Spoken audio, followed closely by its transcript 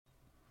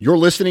You're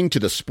listening to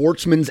the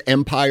Sportsman's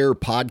Empire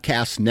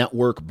Podcast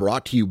Network,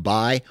 brought to you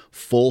by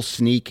Full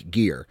Sneak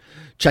Gear.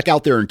 Check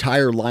out their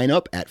entire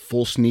lineup at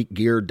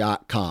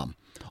fullsneakgear.com.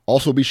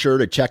 Also be sure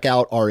to check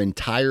out our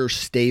entire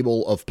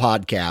stable of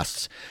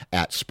podcasts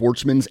at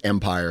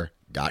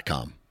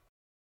sportsmansempire.com.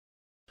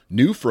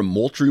 New from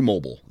Moultrie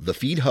Mobile, the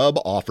Feed Hub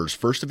offers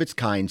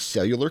first-of-its-kind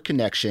cellular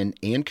connection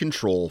and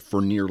control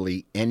for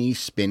nearly any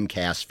spin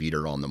cast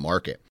feeder on the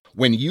market.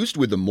 When used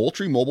with the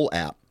Moultrie Mobile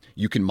app,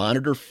 you can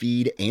monitor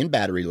feed and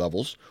battery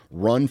levels,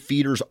 run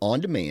feeders on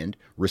demand,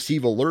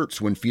 receive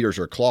alerts when feeders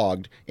are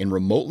clogged, and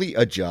remotely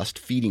adjust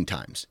feeding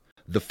times.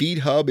 The Feed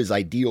Hub is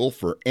ideal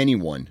for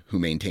anyone who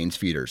maintains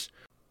feeders.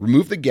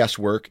 Remove the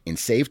guesswork and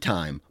save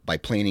time by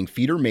planning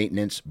feeder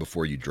maintenance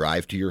before you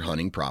drive to your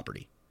hunting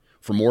property.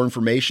 For more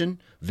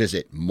information,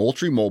 visit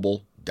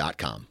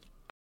moultriemobile.com.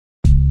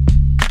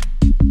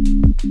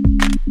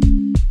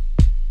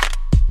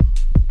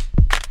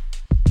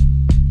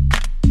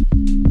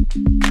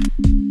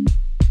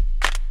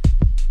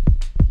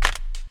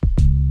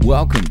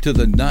 Welcome to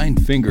the Nine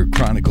Finger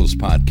Chronicles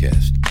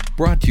podcast,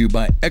 brought to you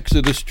by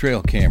Exodus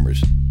Trail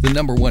Cameras, the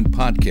 #1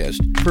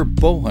 podcast for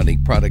bow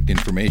hunting product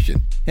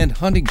information and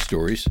hunting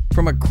stories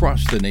from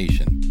across the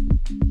nation.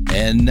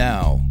 And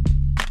now,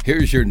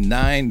 here's your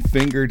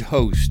nine-fingered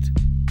host,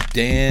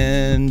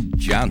 Dan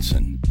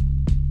Johnson.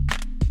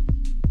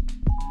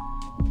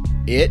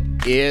 It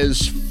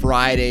is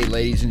Friday,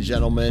 ladies and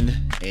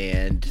gentlemen,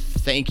 and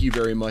thank you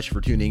very much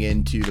for tuning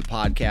in to the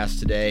podcast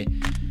today.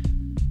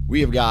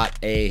 We have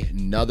got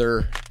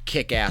another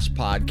kick-ass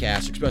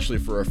podcast, especially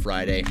for a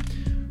Friday.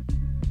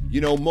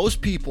 You know,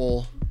 most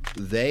people,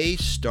 they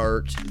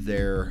start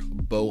their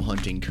bow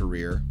hunting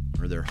career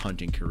or their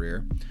hunting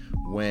career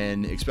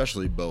when,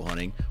 especially bow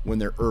hunting, when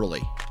they're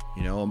early.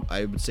 You know,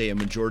 I would say a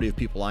majority of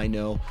people I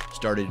know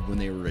started when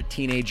they were a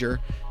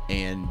teenager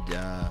and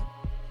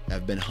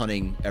have been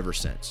hunting ever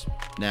since.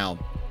 Now,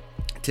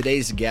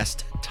 today's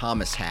guest,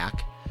 Thomas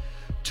Hack,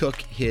 took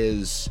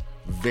his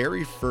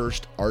very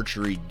first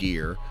archery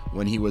deer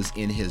when he was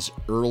in his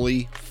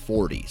early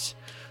 40s.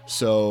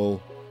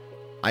 So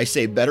I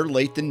say better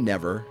late than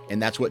never,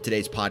 and that's what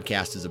today's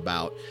podcast is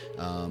about.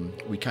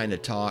 We kind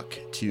of talk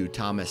to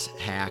Thomas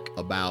Hack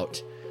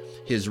about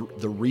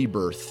the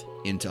rebirth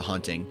into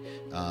hunting,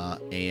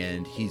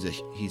 and he's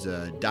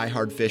a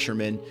diehard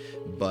fisherman,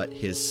 but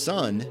his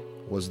son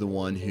was the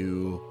one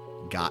who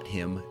got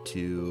him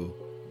to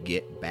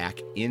get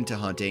back into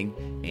hunting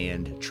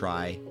and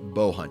try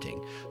bow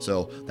hunting.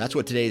 So that's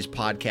what today's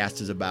podcast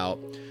is about.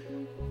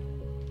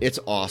 It's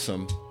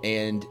awesome,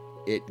 and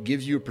it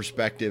gives you a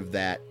perspective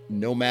that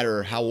no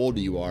matter how old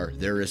you are,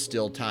 there is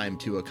still time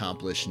to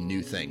accomplish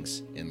new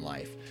things in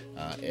life,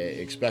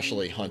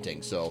 especially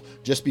hunting. So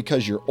just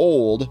because you're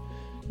old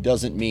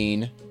doesn't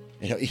mean,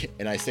 you know,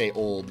 and I say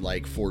old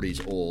like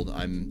 40s old.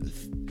 I'm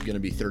going to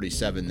be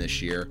 37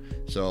 this year,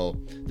 so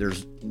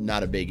there's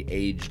not a big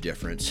age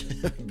difference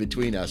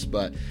between us,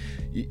 but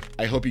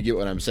I hope you get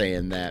what I'm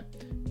saying, that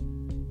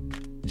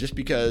just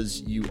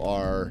because you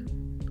are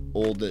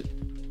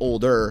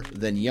older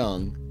than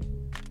young,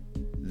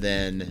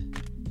 then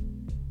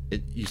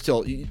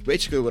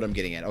basically what I'm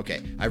getting at.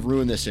 Okay, I've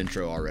ruined this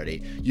intro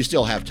already. You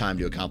still have time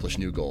to accomplish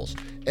new goals.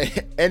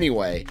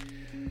 Anyway,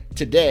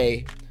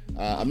 today,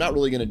 I'm not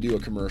really going to do a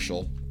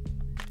commercial.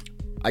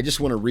 I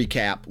just want to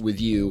recap with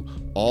you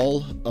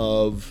all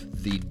of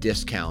the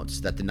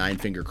discounts that the Nine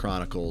Finger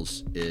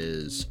Chronicles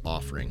is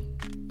offering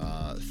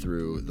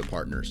through the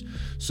partners.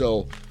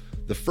 So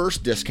the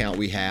first discount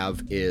we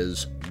have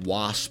is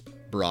Wasp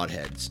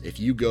broadheads. If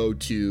you go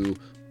to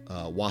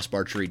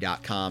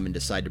wasparchery.com and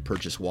decide to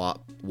purchase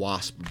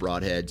Wasp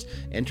broadheads,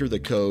 enter the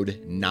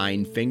code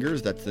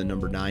 9fingers, that's the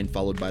number 9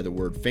 followed by the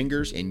word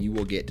fingers, and you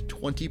will get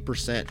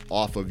 20%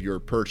 off of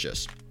your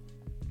purchase.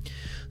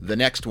 The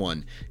next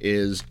one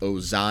is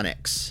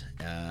Ozonics,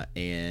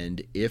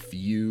 and if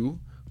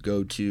you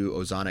go to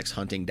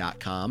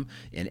ozonixhunting.com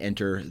and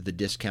enter the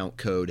discount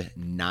code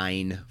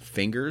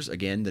 9fingers,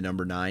 again the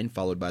number 9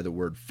 followed by the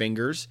word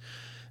fingers,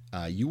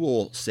 you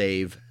will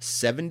save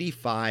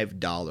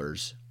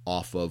 $75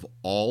 off of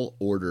all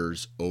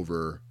orders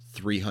over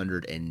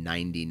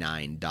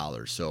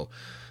 $399. So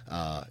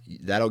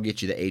that'll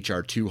get you the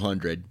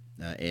HR200.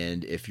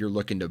 And if you're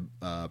looking to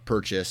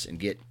purchase and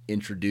get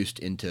introduced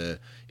in the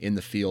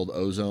field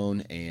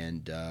ozone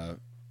and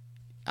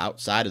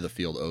outside of the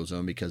field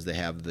ozone, because they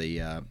have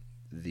the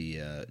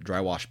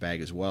dry wash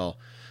bag as well,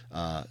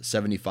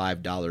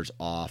 $75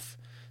 off.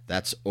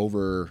 That's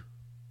over.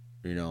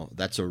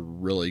 That's a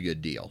really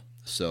good deal.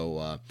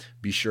 So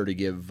be sure to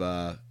give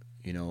that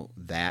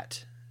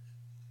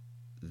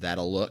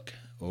a look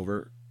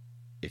over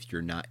if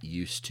you're not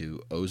used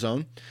to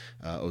ozone.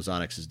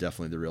 Ozonics is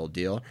definitely the real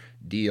deal.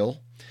 The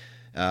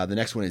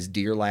next one is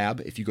Deer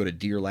Lab. If you go to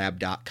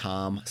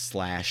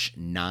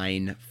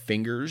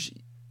deerlab.com/9fingers,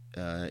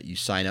 you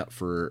sign up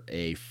for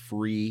a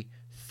free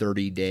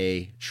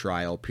 30-day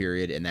trial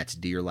period, and that's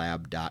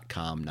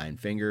deerlab.com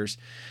 9fingers.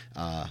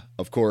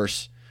 Of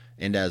course,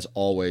 And as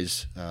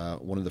always,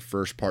 one of the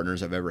first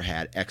partners I've ever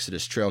had,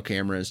 Exodus Trail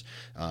Cameras.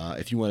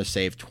 If you want to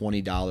save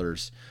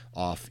 $20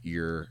 off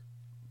your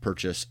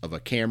purchase of a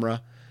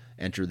camera,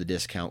 enter the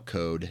discount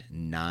code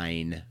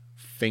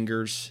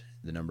 9FINGERS,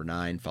 the number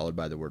 9 followed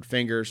by the word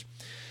fingers.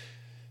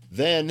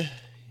 Then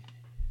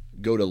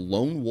go to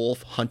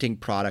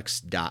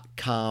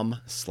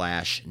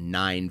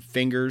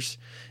lonewolfhuntingproducts.com/9fingers.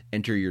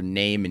 Enter your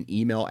name and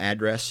email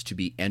address to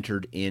be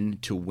entered in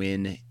to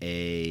win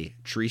a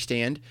tree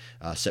stand.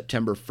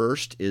 September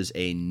 1st is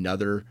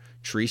another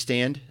tree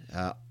stand,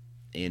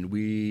 and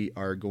we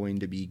are going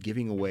to be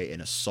giving away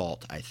an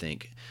Assault, I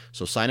think.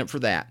 So sign up for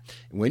that.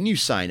 When you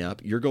sign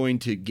up, you're going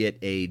to get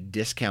a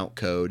discount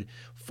code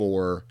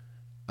for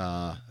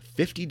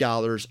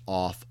 $50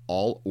 off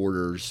all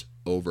orders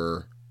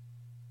over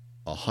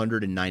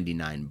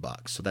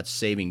 $199. So that's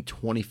saving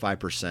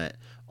 25%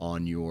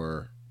 on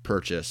your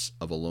purchase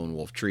of a Lone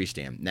Wolf tree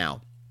stand.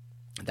 Now,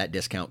 that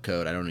discount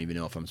code, I don't even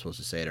know if I'm supposed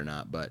to say it or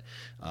not, but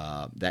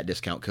that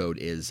discount code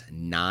is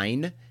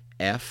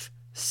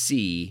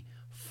 9FC50.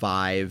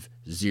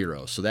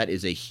 So that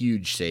is a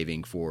huge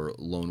saving for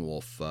Lone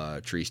Wolf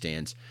tree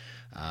stands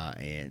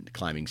and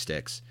climbing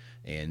sticks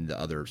and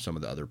some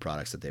of the other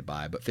products that they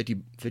buy. But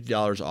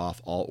 $50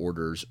 off all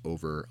orders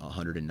over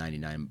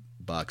 $199.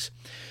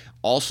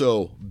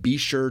 Also, be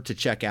sure to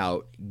check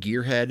out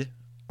Gearhead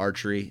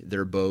Archery.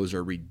 Their bows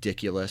are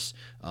ridiculous.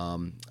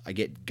 I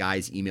get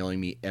guys emailing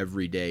me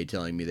every day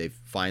telling me they've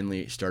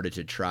finally started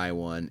to try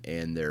one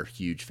and they're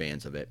huge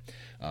fans of it.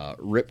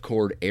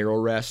 Ripcord Arrow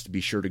Rest.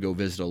 Be sure to go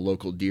visit a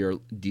local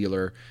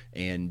dealer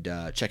and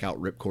check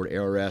out Ripcord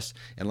Arrow Rest.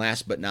 And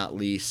last but not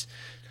least,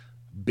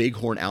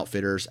 Bighorn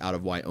Outfitters out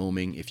of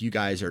Wyoming. If you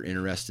guys are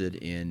interested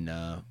in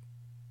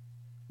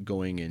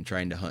going and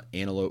trying to hunt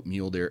antelope,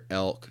 mule deer,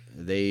 elk,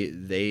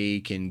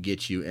 they can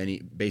get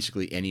you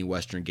basically any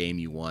western game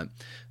you want.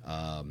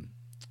 I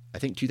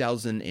think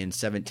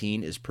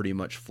 2017 is pretty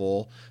much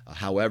full.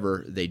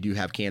 However, they do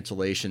have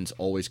cancellations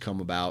always come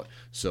about.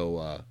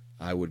 So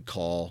I would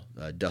call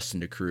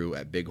Dustin DeCrew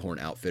at Bighorn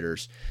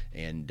Outfitters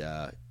and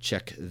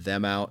check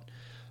them out.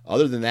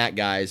 Other than that,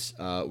 guys,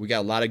 we got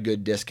a lot of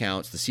good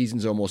discounts. The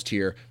season's almost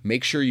here.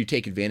 Make sure you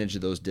take advantage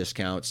of those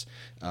discounts.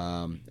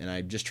 And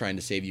I'm just trying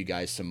to save you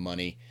guys some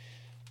money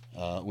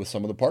with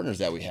some of the partners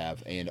that we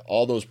have. And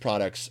all those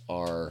products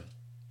are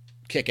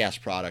kick-ass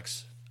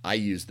products. I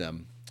use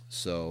them.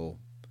 So,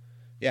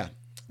 yeah,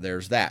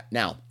 there's that.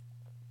 Now,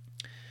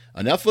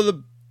 enough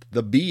of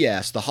the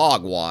BS, the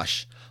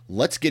hogwash.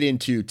 Let's get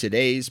into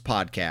today's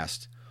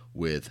podcast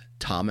with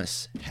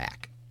Thomas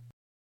Hack.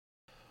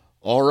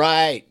 All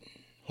right.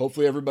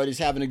 Hopefully everybody's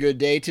having a good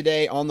day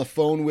today. On the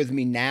phone with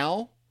me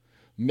now,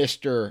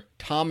 Mr.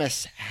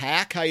 Thomas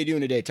Hack. How you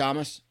doing today,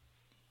 Thomas?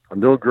 I'm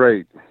doing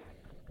great.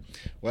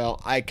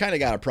 Well, I kind of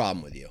got a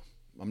problem with you.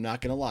 I'm not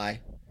going to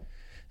lie.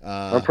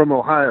 I'm from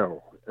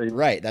Ohio.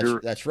 Right,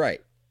 that's right.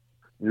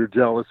 You're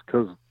jealous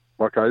because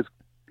Buckeyes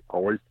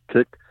always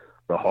kick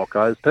the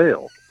Hawkeye's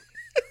tail.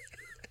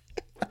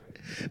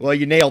 Well,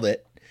 you nailed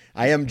it.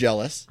 I am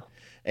jealous,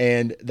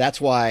 and that's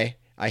why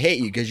I hate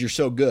you, because you're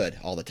so good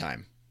all the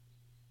time.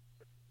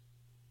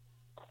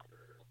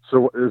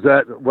 So is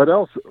that what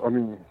else? I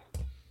mean,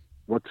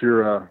 what's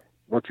your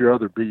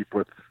other beef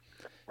with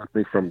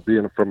me from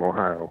being from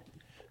Ohio?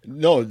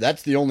 No,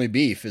 that's the only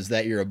beef, is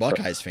that you're a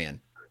Buckeyes fan.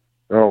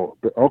 Oh,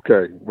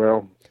 okay.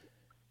 Well,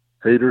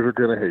 haters are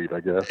gonna hate, I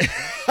guess.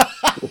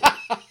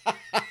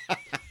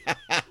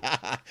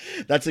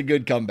 That's a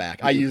good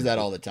comeback. I use that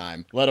all the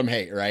time. Let them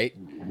hate, right?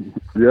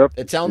 Yep.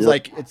 It sounds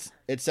like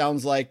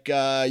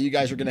you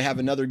guys are going to have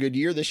another good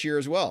year this year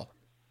as well.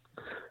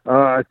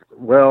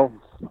 Well,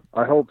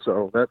 I hope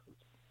so. That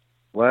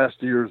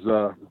last year's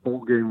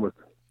bowl game with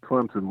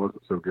Clemson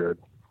wasn't so good.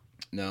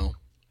 No,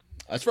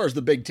 as far as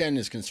the Big Ten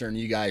is concerned,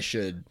 you guys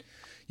should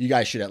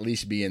at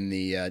least be in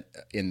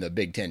the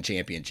Big Ten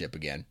championship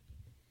again.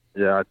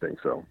 Yeah, I think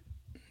so.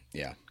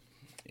 Yeah.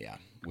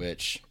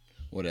 Which,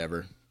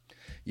 whatever.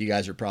 You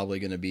guys are probably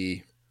going to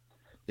be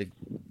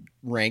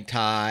ranked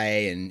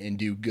high and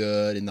do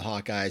good in the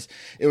Hawkeyes.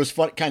 It was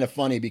kind of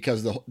funny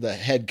because the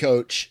head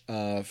coach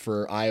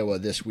for Iowa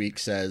this week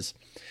says,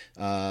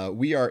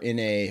 we are in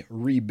a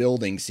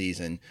rebuilding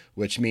season,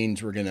 which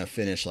means we're going to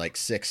finish like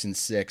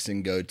 6-6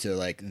 and go to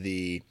like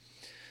the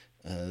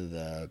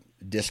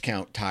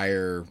discount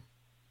tire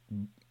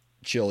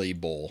chili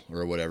bowl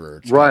or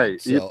whatever it's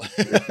right. Called.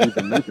 So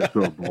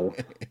the bowl.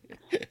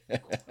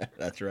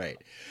 That's right.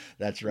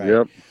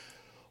 Yep.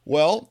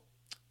 Well,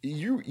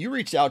 you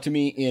reached out to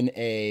me in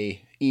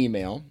a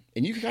email,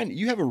 and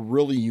you have a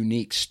really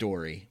unique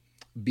story,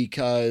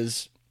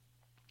 because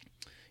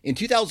in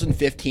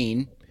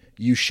 2015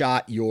 you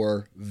shot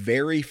your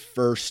very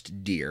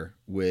first deer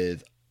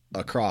with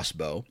a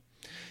crossbow.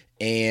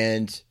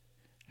 And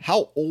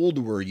how old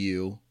were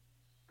you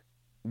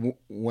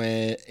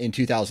when in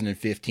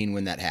 2015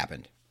 when that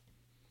happened?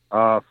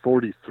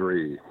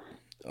 43.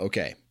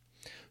 Okay.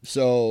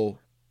 So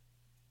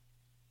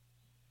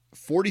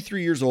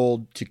 43 years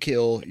old to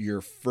kill your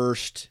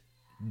first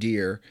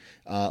deer.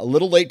 A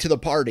little late to the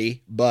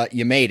party, but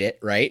you made it,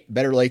 right?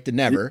 Better late than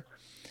never.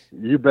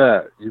 You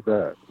bet. You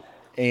bet.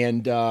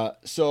 And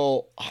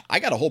so I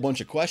got a whole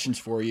bunch of questions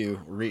for you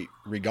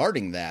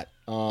regarding that.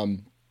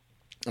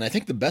 And I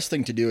think the best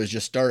thing to do is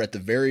just start at the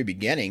very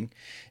beginning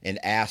and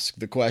ask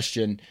the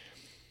question,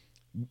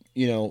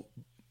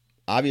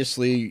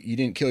 obviously you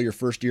didn't kill your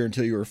first deer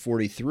until you were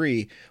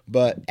 43,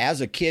 but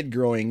as a kid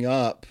growing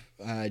up,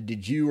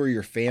 did you or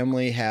your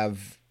family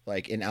have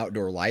like an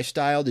outdoor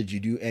lifestyle? Did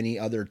you do any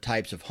other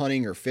types of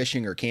hunting or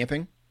fishing or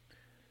camping?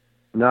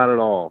 Not at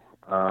all.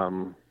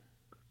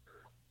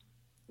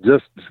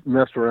 Just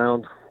messed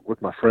around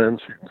with my friends,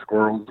 shooting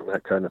squirrels and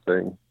that kind of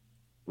thing,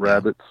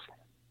 rabbits.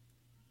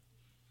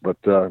 But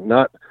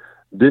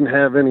didn't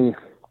have any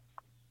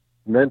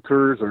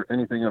mentors or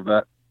anything of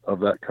that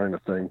kind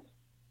of thing.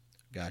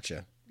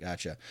 Gotcha.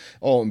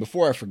 Oh, and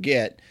before I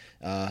forget,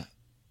 I'm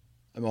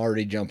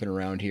already jumping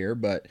around here,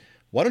 but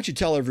why don't you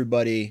tell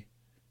everybody,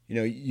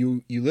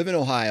 you live in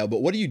Ohio,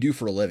 but what do you do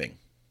for a living?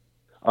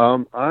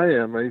 I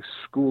am a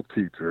school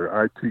teacher.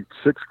 I teach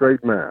 6th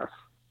grade math.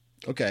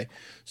 Okay.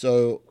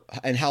 So,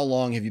 and how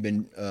long have you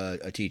been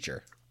a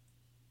teacher?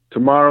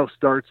 Tomorrow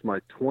starts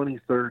my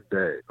 23rd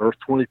day, or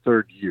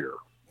 23rd year.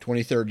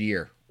 23rd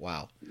year.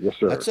 Wow. Yes,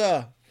 sir. That's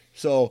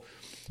so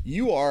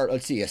you are,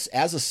 let's see, as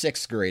a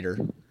 6th grader,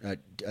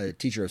 a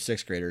teacher of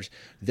 6th graders,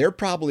 they're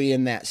probably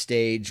in that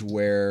stage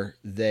where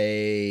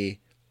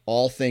they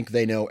all think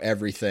they know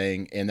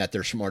everything and that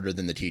they're smarter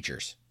than the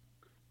teachers.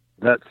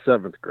 That's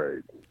 7th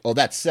grade. Oh,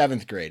 that's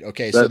 7th grade.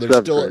 Okay. That's So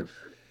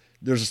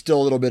there's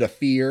still a little bit of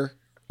fear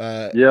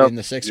in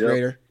the 6th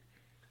grader.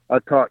 I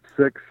taught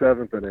 6th,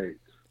 7th, and 8th.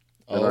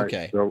 Oh,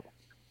 okay. So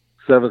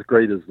 7th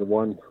grade is the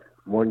one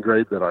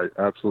grade that I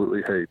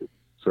absolutely hated.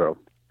 So,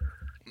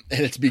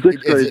 and is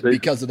it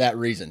because of that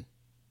reason?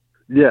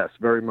 Yes,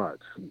 very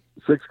much.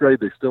 6th grade,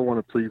 they still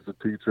want to please the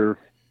teacher.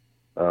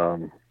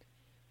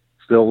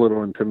 Still a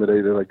little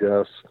intimidated, I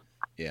guess.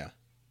 Yeah.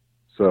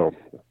 So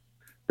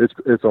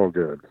it's all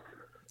good.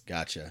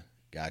 Gotcha.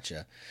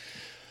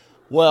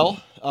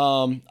 Well,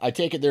 I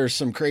take it there's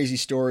some crazy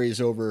stories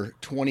over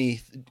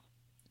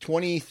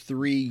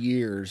 23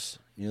 years.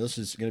 This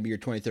is going to be your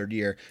 23rd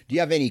year. Do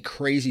you have any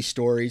crazy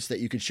stories that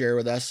you could share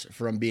with us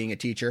from being a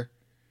teacher?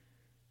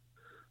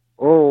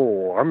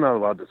 Oh, I'm not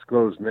allowed to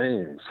disclose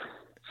names.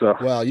 So,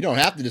 well, you don't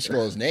have to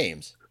disclose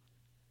names.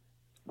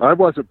 I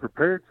wasn't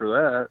prepared for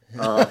that.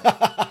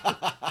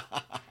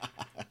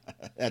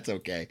 That's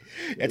okay.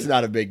 It's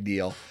not a big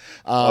deal.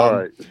 All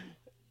right.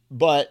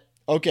 But,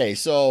 okay,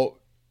 so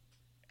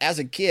as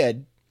a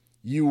kid,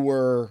 you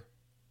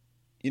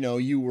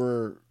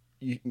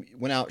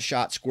went out,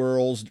 shot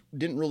squirrels,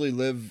 didn't really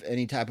live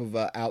any type of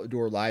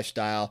outdoor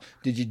lifestyle.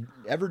 Did you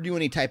ever do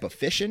any type of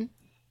fishing?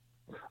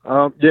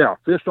 Yeah,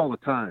 fished all the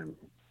time.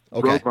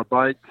 Okay. Rode my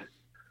bike.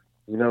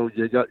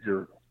 You got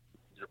your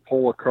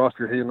pole across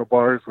your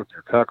handlebars with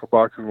your tackle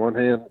box in one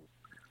hand.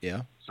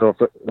 Yeah. So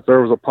if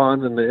there was a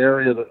pond in the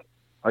area that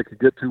I could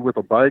get to with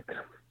a bike,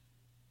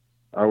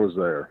 I was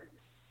there.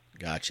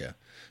 Gotcha.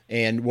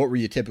 And what were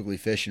you typically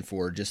fishing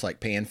for? Just like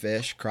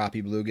panfish,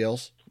 crappie,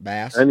 bluegills,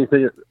 bass? Any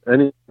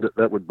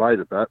that would bite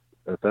at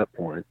that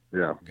point.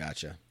 Yeah.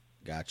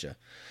 Gotcha.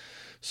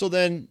 So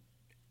then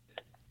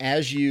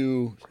as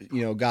you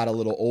got a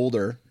little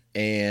older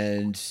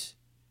and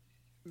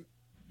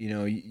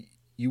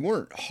you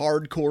weren't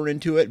hardcore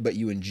into it, but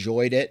you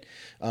enjoyed it.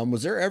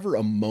 Was there ever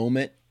a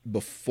moment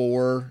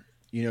before,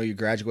 you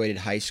graduated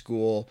high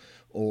school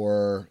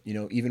or,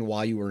 even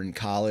while you were in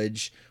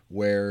college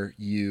where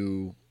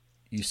you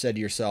said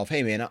to yourself,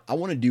 hey man, I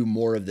want to do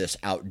more of this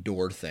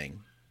outdoor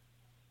thing?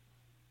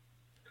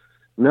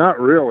 Not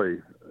really.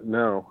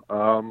 No.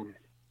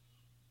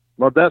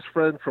 My best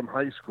friend from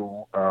high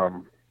school,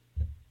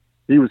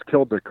 he was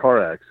killed in a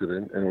car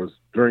accident, and it was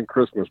during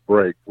Christmas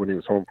break when he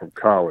was home from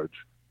college.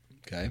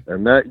 Okay.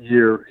 And that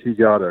year he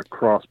got a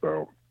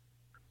crossbow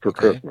for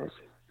Christmas.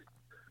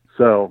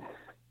 So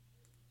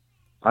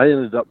I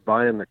ended up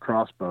buying the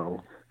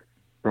crossbow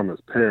from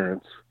his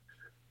parents,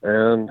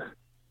 and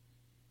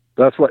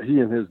that's what he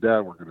and his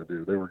dad were going to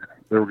do. They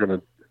were going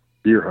to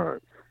deer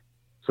hunt.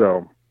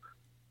 So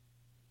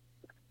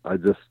I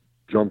just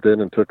jumped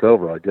in and took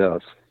over, I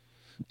guess.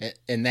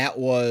 And that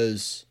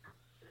was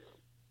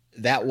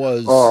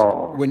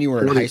when you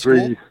were in high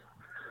school?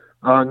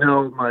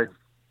 No,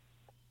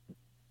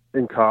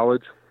 in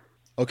college.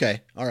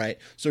 Okay. All right.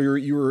 So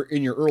you were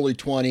in your early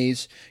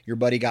 20s, your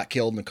buddy got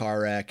killed in a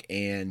car wreck,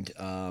 and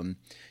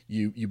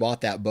you bought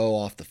that bow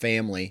off the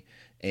family.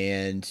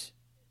 And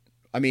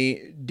I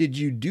mean, did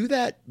you do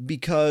that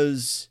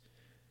because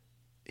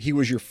he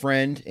was your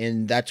friend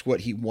and that's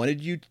what he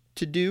wanted you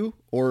to do?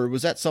 Or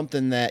was that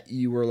something that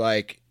you were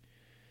like,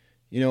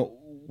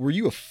 were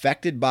you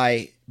affected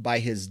by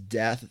his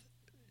death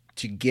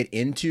to get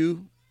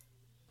into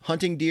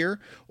hunting deer?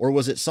 Or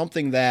was it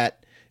something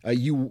that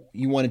you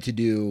wanted to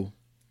do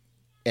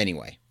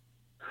anyway?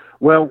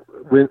 Well,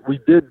 when we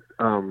did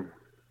gun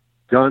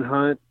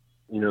hunt,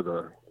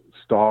 the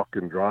stalk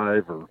and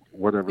drive or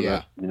whatever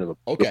the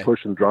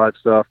push and drive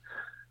stuff.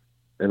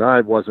 and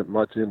I wasn't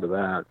much into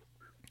that.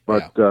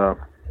 But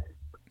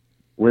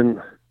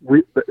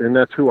and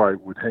that's who I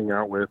would hang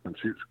out with and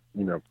shoot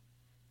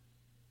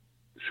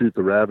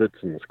the rabbits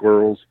and the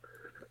squirrels.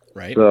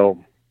 Right.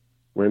 So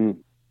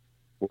when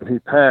he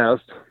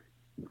passed,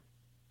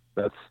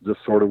 that's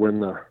just sort of when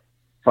the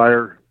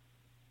fire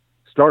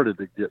started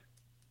to get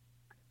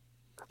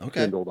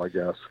kindled, I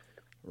guess.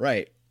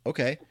 Right.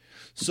 Okay.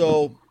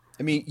 So,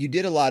 I mean, you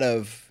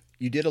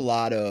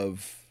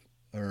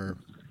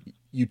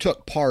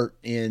took part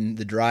in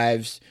the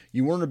drives.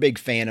 You weren't a big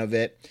fan of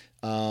it.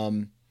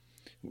 In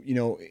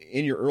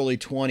your early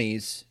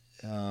 20s,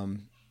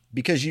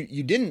 because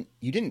you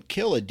didn't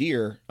kill a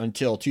deer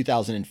until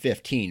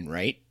 2015,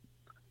 right?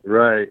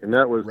 Right. And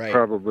that was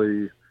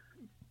probably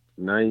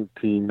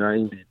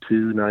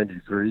 1992,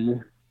 93.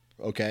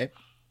 Okay.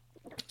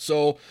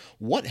 So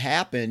what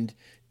happened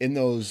in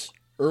those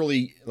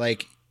early,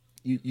 like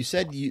you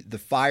said, the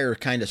fire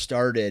kind of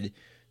started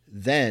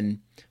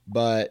then,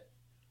 but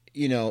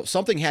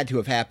something had to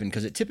have happened,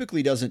 because it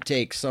typically doesn't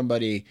take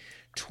somebody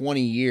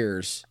 20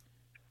 years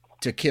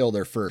to kill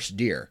their first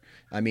deer.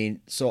 I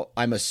mean, so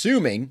I'm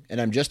assuming,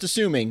 and I'm just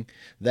assuming,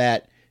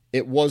 that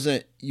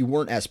you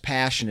weren't as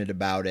passionate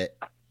about it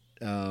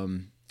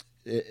the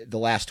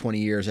last 20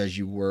 years as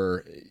you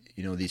were,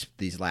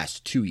 these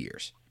last 2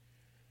 years.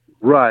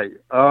 Right.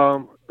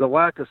 The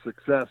lack of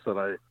success that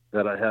I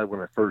had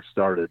when I first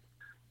started.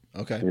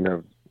 Okay.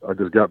 I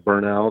just got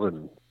burnt out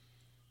and,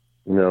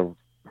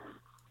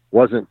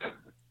 wasn't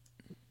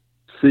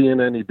seeing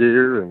any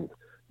deer and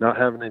not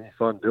having any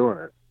fun doing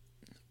it.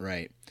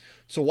 Right.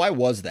 So why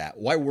was that?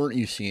 Why weren't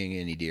you seeing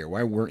any deer?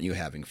 Why weren't you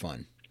having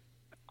fun?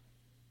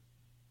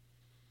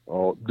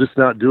 Well, just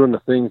not doing the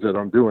things that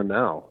I'm doing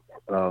now.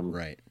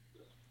 Right.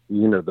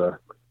 The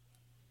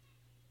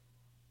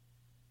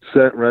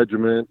scent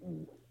regiment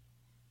and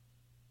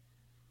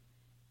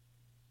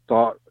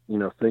thought,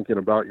 thinking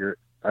about your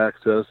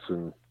access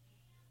and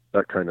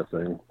that kind of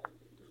thing.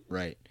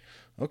 Right.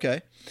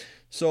 Okay.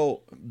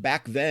 So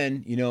back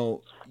then,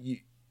 you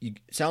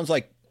sounds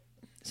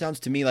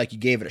to me like you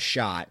gave it a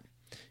shot,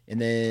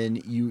 and then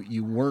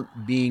you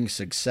weren't being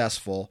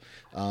successful.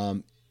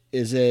 Was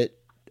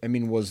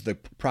the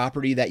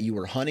property that you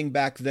were hunting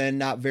back then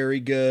not very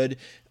good?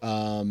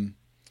 Did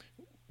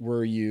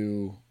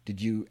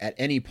you at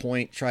any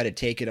point try to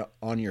take it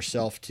on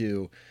yourself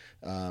to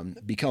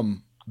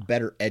become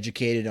better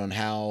educated on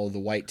how the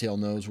whitetail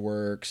nose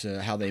works,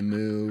 how they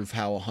move,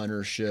 how a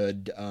hunter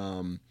should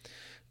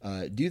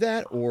do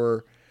that,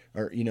 or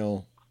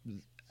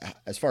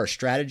as far as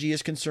strategy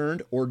is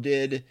concerned, or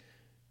did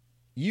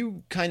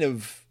you kind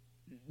of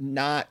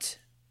not?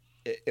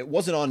 It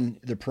wasn't on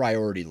the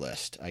priority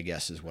list, I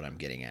guess, is what I'm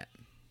getting at.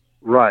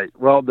 Right.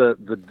 Well, the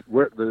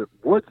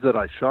woods that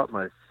I shot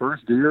my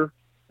first deer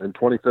in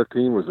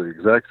 2015 was the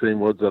exact same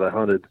woods that I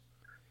hunted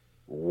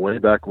way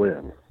back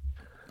when.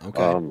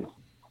 Okay.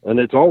 And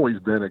it's always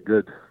been it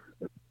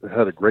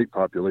had a great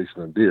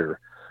population of deer.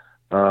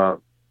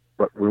 But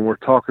when we're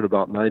talking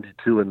about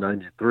 92 and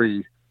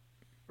 93,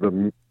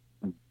 the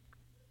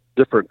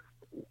different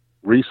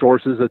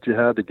resources that you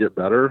had to get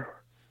better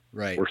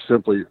Right. were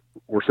simply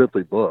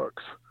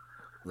books.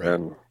 Right.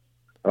 And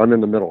I'm in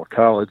the middle of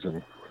college,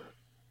 and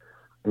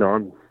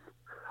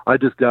I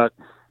just got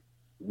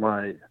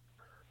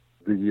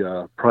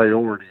the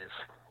priorities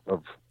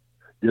of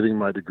getting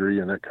my degree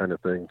and that kind of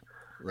thing.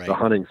 Right. The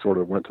hunting sort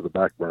of went to the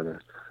back burner.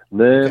 And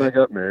then I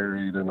got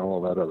married and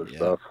all that other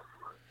stuff.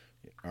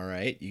 All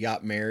right. You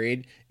got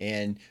married.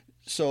 And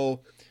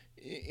so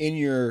in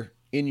your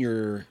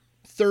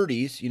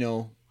 30s,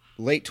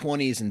 late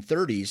 20s and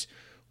 30s,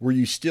 were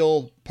you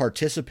still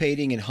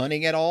participating in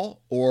hunting at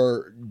all,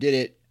 or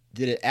did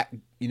it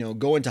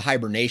go into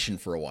hibernation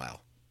for a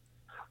while?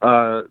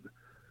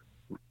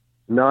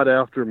 Not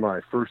after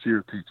my first year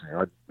of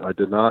teaching. I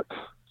did not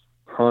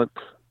hunt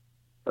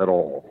at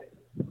all.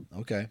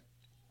 Okay.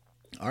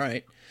 All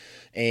right.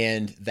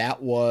 And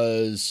that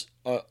was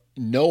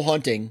no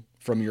hunting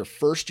from your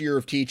first year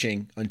of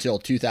teaching until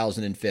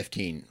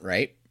 2015,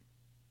 right?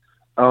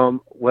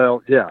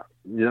 Well, yeah.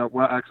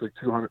 Well, actually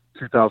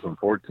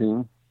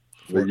 2014,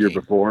 the year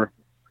before.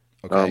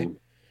 Okay.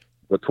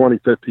 But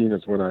 2015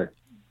 is when I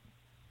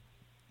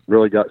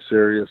really got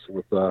serious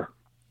with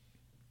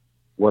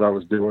what I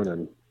was doing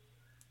and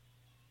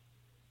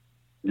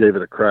gave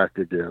it a crack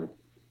again.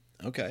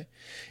 Okay.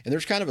 And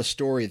there's kind of a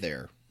story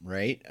there,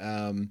 right?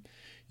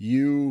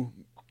 You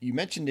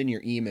mentioned in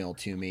your email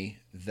to me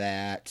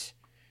that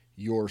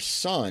your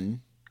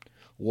son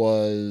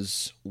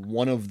was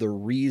one of the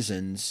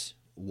reasons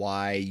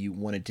why you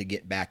wanted to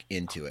get back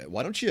into it.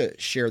 Why don't you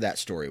share that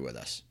story with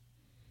us?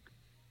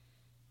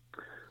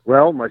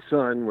 Well, my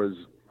son was,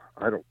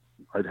 I'd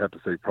have to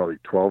say probably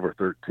 12 or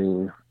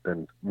 13.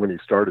 And when he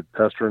started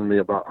pestering me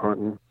about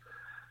hunting,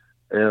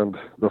 and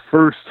the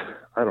first,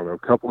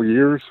 couple of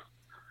years,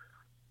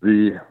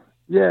 we'll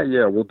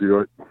do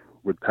it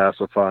would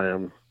pacify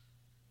him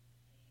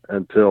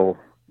until,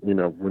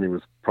 when he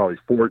was probably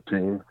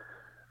 14,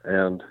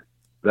 and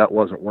that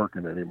wasn't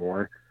working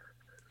anymore.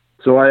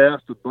 So I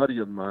asked a buddy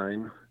of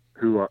mine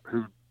who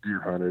deer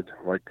hunted.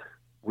 Like,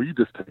 we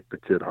just take the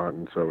kid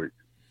hunting, so we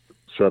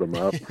shut him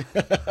up.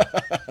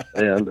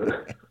 And,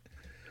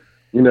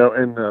 you know,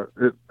 and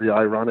the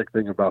ironic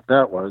thing about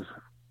that was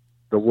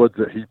the woods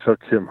that he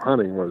took him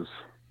hunting was,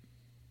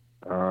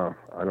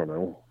 I don't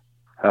know,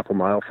 half a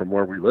mile from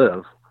where we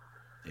live.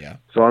 Yeah.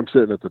 So I'm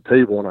sitting at the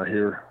table and I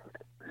hear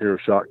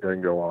a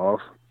shotgun go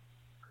off.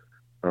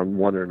 I'm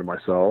wondering to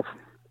myself.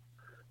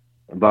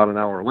 About an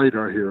hour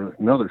later, I hear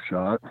another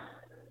shot.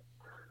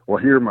 Well,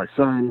 here my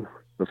son,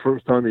 the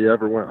first time he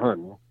ever went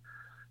hunting,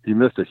 he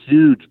missed a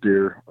huge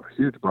deer, a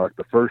huge buck,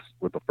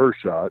 with the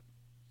first shot,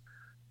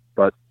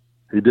 but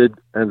he did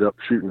end up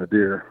shooting a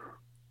deer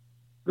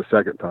the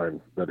second time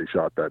that he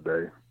shot that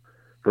day.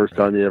 First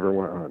time he ever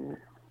went hunting.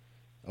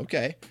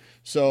 Okay.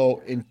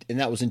 So, and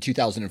that was in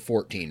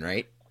 2014,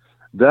 right?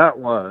 That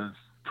was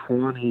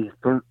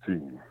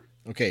 2013.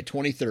 Okay,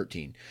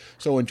 2013.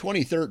 So in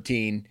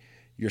 2013,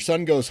 your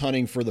son goes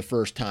hunting for the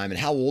first time. And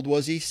how old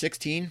was he?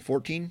 16,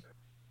 14?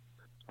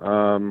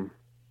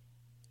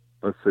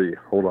 Let's see.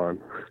 Hold on.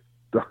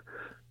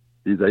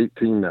 He's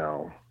 18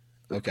 now.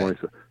 Okay.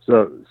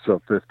 So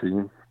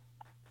 15.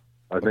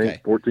 I think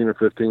Okay. 14 or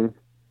 15.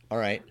 All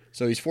right.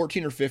 So he's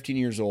 14 or 15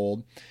 years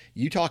old.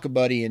 You talk a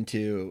buddy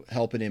into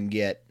helping him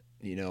get,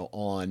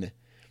 on,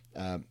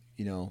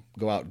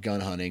 go out gun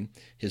hunting.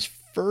 His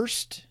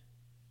first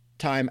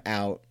time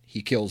out,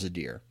 he kills a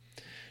deer.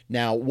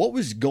 Now, what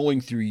was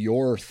going through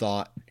your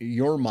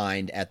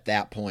mind at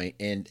that point,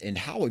 and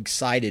how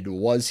excited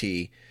was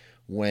he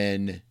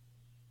when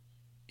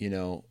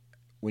you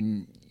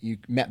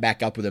met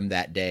back up with him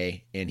that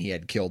day and he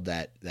had killed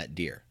that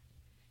deer?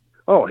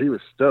 Oh, he was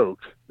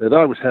stoked, and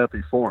I was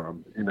happy for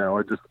him.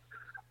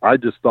 I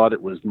just thought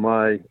it was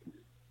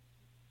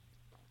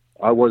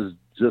I was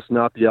just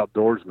not the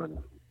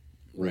outdoorsman,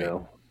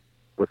 Right.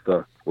 With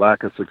the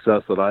lack of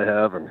success that I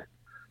have. And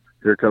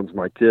here comes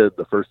my kid.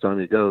 The first time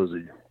he goes,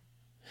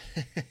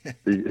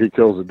 he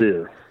kills a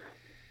deer.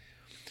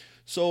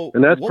 So,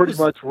 And that's pretty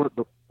much what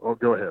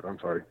go ahead. I'm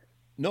sorry.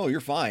 No, you're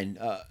fine.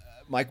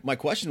 My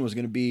question was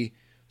going to be,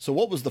 so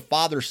what was the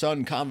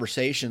father-son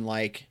conversation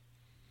like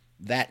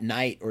that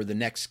night or the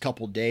next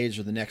couple days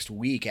or the next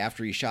week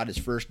after he shot his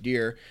first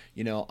deer?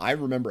 I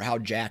remember how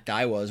jacked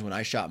I was when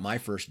I shot my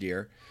first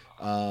deer.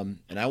 And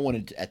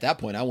at that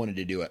point, I wanted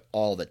to do it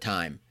all the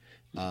time.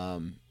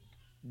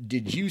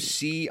 Did you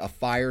see a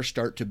fire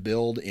start to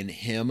build in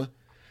him,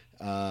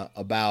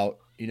 about,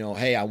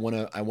 hey, I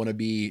want to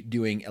be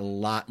doing a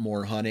lot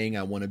more hunting.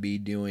 I want to be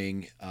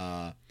doing,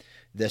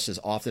 this as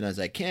often as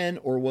I can,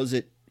 or was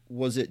it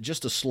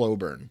just a slow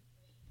burn?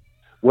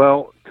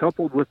 Well,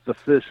 coupled with the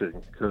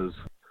fishing, because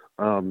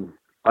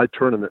I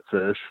tournament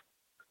fish,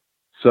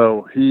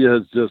 so he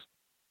is just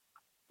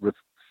with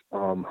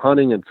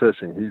hunting and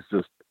fishing.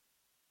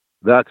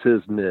 That's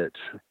his niche.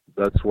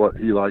 That's what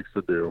he likes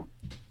to do.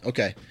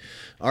 Okay,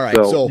 all right.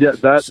 So yeah,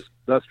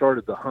 that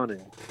started the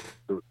hunting,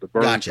 the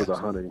burn Gotcha. for the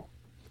hunting.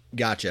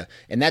 Gotcha.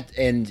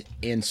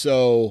 And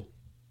so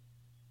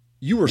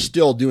you were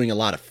still doing a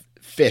lot of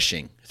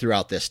fishing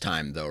throughout this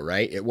time, though,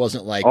 right? It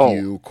wasn't like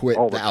you quit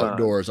the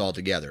outdoors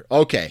altogether.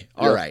 Okay.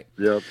 All right.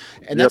 Yep.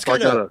 And that's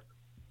kind of.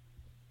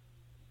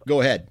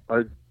 Go ahead.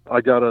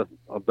 I got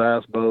a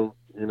bass boat.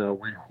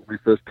 We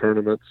fish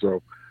tournaments,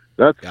 so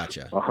that's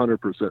Gotcha.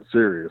 100%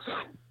 serious.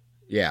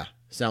 Yeah,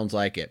 sounds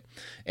like it.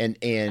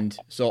 And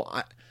so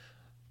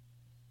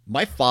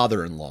my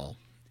father-in-law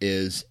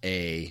is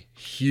a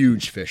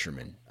huge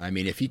fisherman. I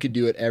mean, if he could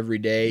do it every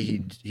day,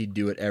 he'd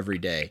do it every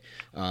day.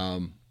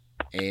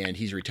 And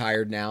he's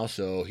retired now,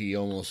 so he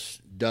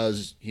almost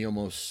does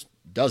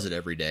it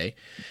every day.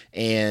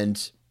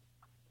 And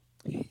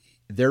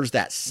there's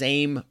that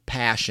same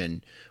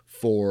passion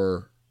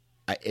for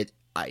it.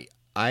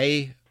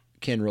 I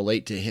can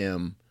relate to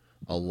him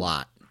a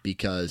lot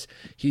because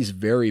he's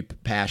very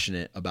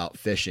passionate about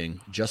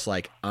fishing, just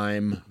like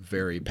I'm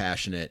very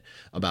passionate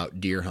about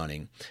deer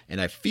hunting.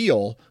 And I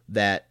feel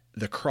that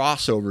the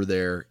crossover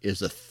there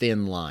is a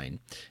thin line.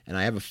 And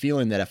I have a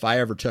feeling that if I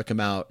ever took him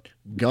out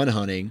gun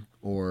hunting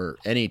or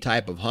any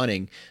type of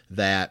hunting,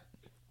 that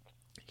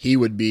he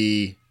would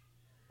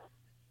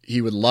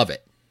love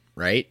it.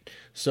 Right.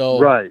 So,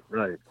 right.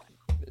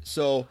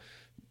 So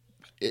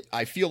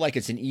I feel like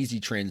it's an easy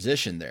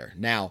transition there.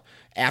 Now,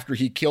 after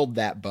he killed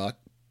that buck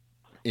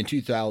in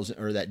 2000,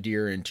 or that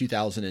deer in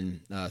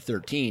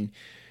 2013,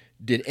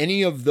 did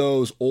any of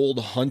those old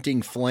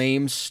hunting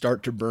flames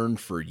start to burn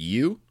for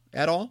you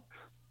at all?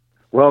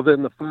 Well,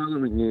 then the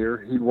following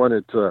year, he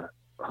wanted to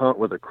hunt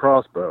with a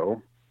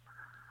crossbow.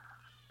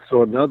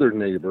 So another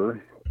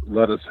neighbor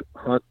let us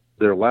hunt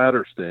their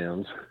ladder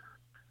stands.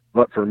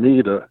 But for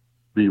me to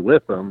be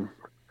with them,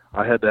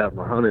 I had to have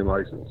my hunting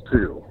license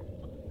too.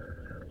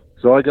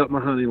 So I got my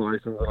hunting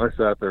license and I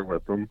sat there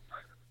with them.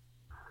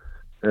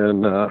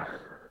 And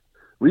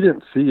we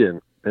didn't see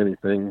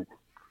anything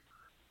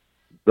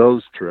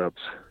those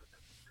trips.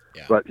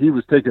 Yeah. But he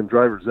was taking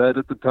driver's ed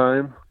at the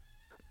time.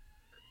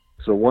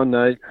 So one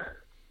night,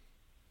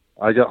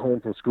 I got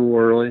home from school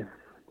early,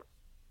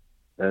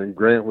 and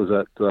Grant was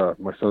at,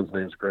 my son's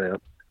name's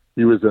Grant.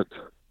 He was at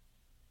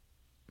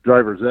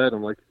driver's ed.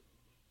 I'm like,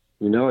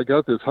 I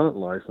got this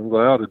hunting license.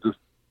 I ought to just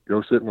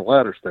go sit in the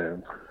ladder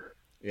stand.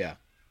 Yeah.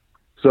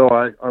 So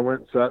I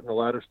went and sat in the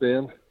ladder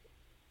stand,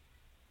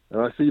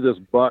 and I see this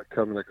buck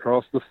coming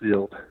across the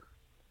field.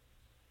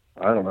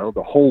 I don't know,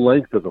 the whole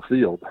length of the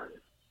field.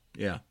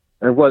 Yeah.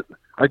 And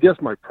I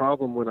guess my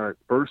problem when I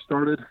first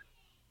started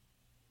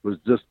was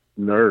just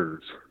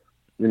nerves.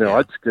 Yeah.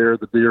 I'd scare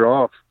the deer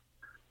off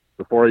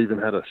before I even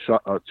had a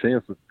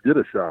chance to get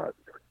a shot.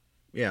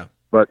 Yeah.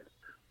 But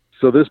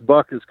so this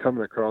buck is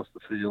coming across the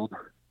field,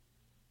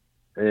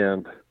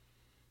 and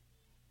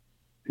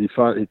he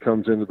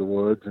comes into the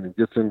woods and he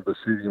gets into the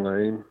shooting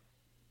lane,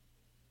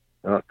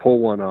 and I pull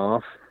one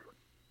off,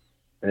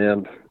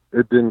 and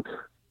it didn't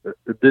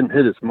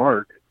hit its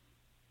mark.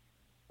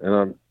 And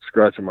I'm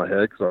scratching my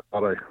head because I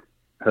thought I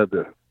had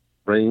the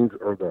range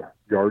or the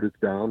yardage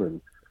down,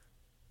 and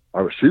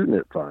I was shooting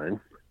it fine.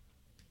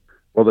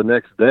 Well, the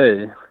next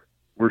day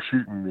we're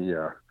shooting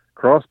the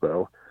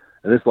crossbow,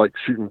 and it's like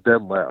shooting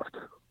dead left.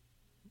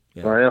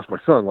 Yeah. And I asked my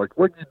son, like,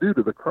 what'd you do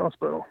to the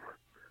crossbow?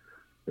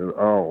 And,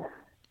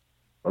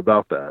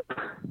 about that.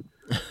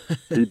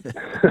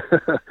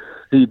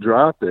 He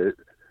dropped it,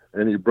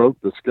 and he broke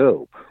the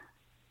scope.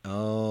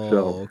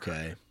 Oh,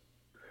 okay.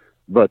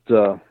 But,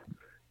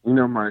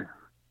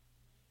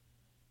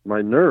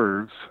 my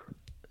nerves,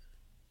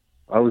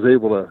 I was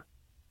able to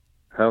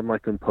have my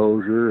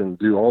composure and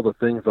do all the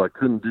things I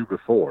couldn't do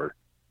before.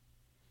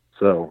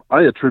 So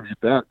I attribute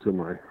that to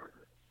my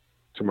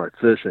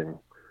fishing,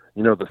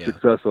 the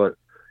success that,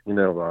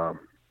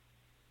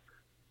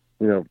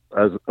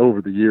 as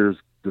over the years,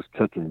 just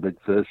catching big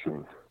fish,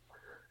 and,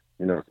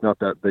 it's not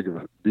that big of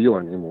a deal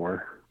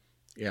anymore.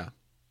 Yeah.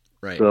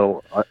 Right.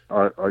 So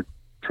I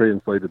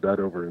translated that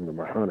over into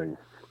my hunting.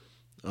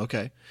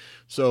 Okay.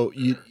 So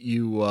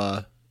you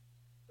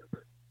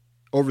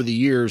over the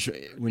years,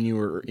 when you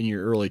were in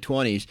your early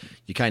 20s,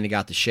 you kind of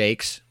got the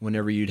shakes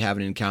whenever you'd have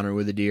an encounter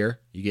with a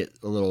deer. You get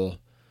a little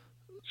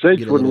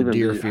shakes, wouldn't even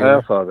be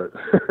fear. Half of it.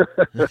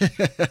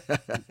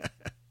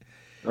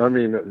 I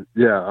mean,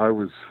 yeah, I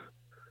was,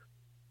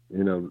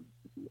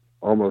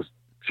 almost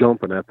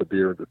jumping at the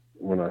deer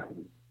when I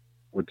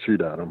would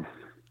shoot at them.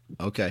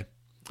 Okay.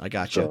 I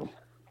got you.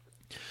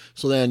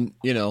 So then,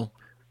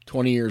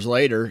 20 years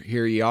later,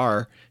 here you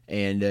are,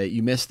 and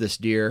you missed this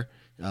deer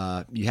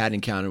you had an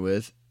encounter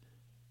with.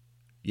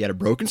 You had a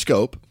broken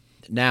scope.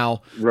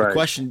 Now, right.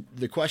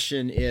 The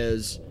question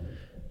is,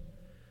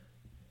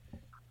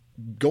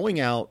 going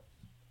out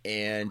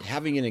and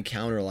having an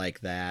encounter like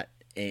that,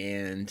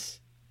 and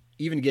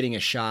even getting a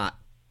shot,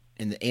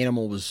 and the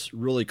animal was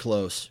really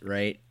close,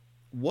 right?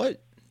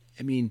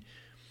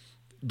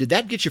 Did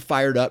that get you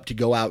fired up to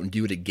go out and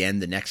do it again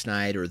the next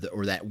night, or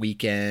that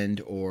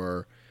weekend,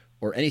 or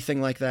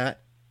anything like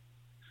that?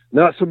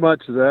 Not so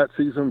much that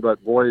season,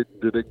 but boy,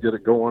 did it get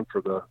it going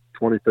for the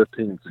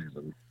 2015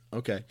 season.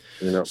 Okay.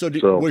 So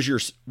was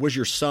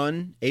your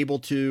son able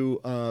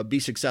to be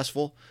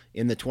successful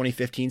in the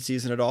 2015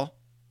 season at all?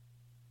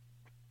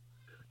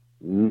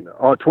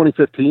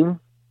 2015?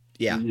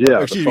 Yeah. Yeah.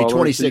 Or excuse me,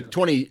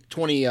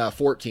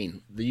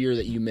 2014, the year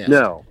that you missed.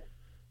 No.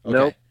 Okay.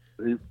 Nope.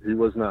 He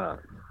was not.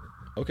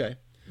 Okay.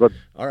 But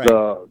all right.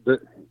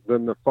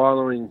 Then the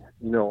following,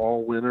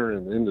 all winter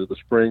and into the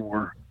spring,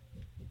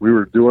 we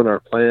were doing our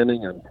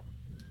planning and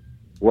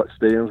what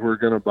stands we're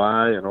going to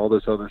buy and all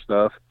this other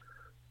stuff.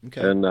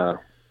 Okay. And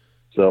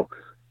so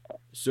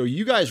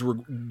you guys were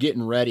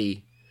getting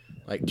ready,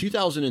 like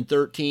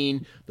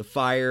 2013. The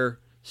fire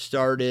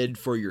started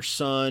for your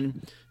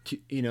son,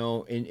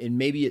 and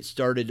maybe it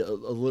started a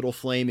little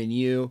flame in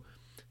you.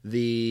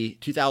 The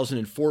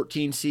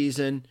 2014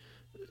 season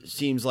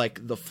seems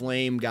like the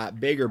flame got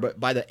bigger, but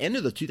by the end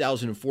of the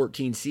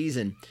 2014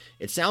 season,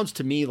 it sounds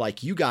to me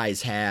like you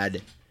guys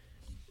had,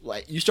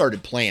 like, you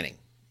started planning,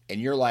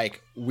 and you're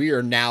like, we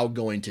are now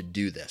going to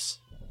do this.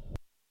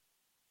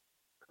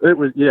 It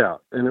was, yeah.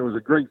 And it was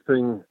a great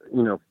thing,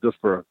 just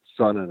for a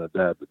son and a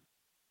dad,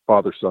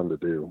 father-son to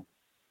do.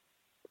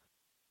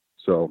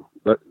 So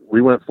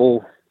we went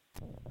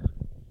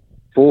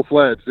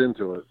full-fledged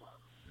into it.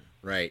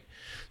 Right.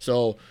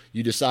 So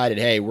you decided,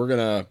 hey, we're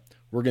gonna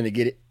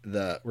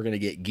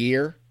get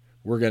gear.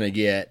 We're gonna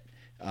get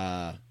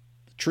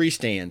tree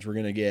stands. We're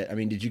gonna get.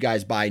 Did you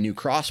guys buy new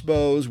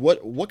crossbows?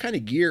 What kind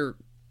of gear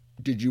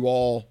did you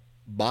all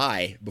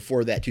buy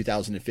before that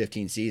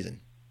 2015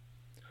 season?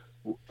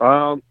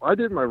 I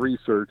did my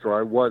research, or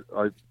I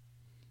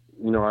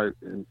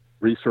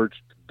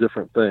researched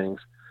different things,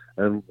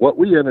 and what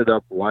we ended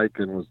up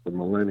liking was the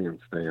Millennium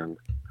stand.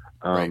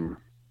 Right.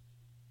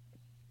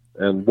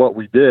 And what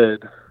we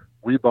did,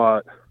 we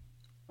bought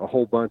a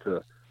whole bunch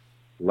of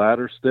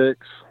ladder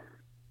sticks,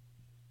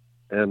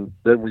 and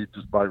then we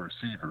just buy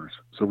receivers.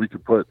 So we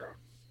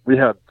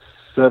had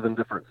 7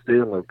 different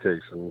stand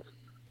locations,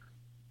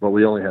 but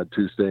we only had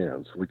 2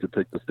 stands. We could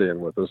take the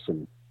stand with us,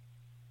 and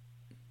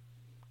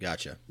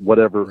gotcha.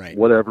 Whatever right.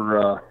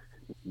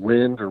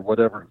 wind or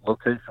whatever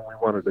location we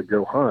wanted to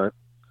go hunt,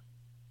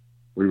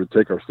 we would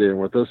take our stand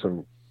with us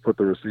and put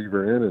the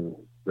receiver in, and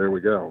there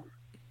we go.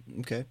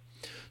 Okay.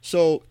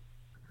 So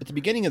at the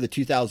beginning of the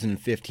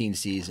 2015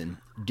 season,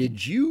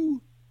 did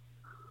you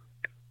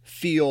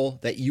feel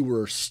that you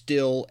were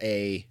still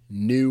a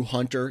new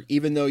hunter,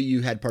 even though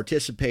you had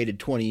participated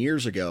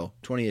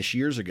 20-ish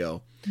years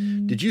ago?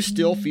 Did you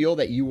still feel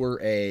that you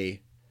were a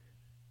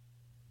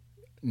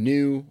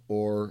new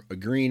or a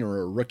green or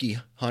a rookie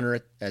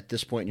hunter at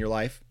this point in your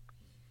life?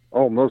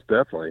 Oh, most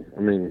definitely. I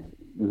mean,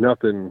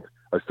 nothing.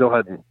 I still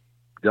hadn't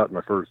gotten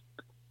my first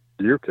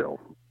deer kill.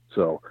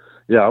 So,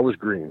 yeah, I was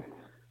green.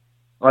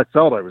 I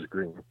felt I was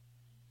green,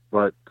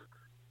 but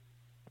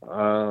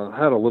I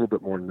had a little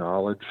bit more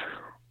knowledge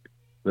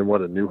than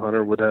what a new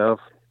hunter would have.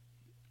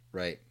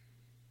 Right.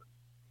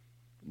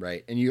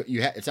 Right. And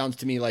it sounds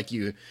to me like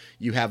you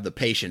have the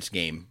patience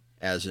game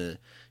as an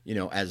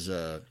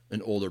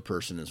older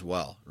person as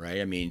well, right?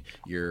 I mean,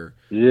 you're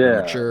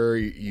mature,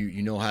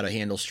 you know how to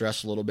handle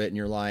stress a little bit in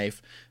your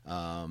life.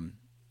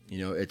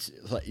 It's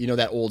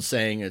that old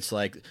saying, it's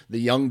like the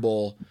young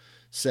bull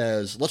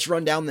says, let's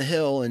run down the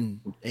hill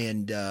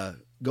and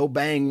go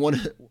bang one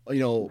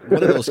of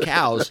those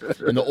cows.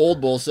 And the old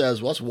bull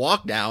says, well, let's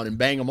walk down and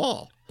bang them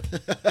all.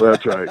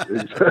 That's right.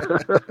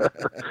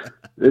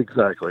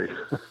 Exactly.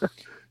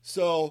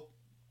 So,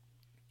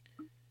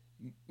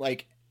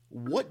 like,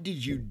 what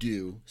did you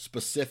do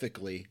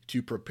specifically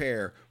to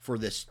prepare for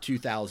this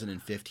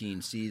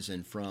 2015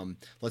 season from,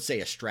 let's say,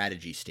 a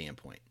strategy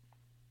standpoint?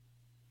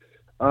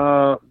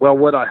 Well,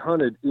 what I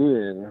hunted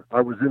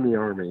I was in the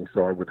Army,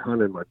 so I would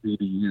hunt in my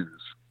BDUs.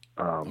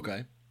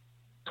 Okay.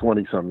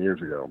 20-some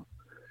years ago.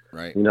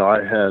 Right.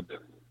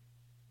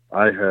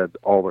 I had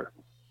all the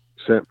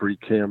scent-free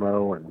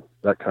camo and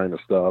that kind of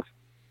stuff.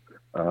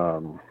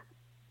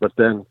 But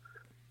then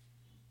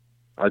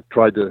I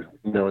tried to,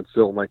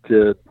 instill my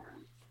kid,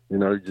 you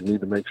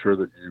need to make sure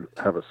that you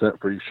have a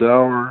scent-free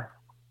shower,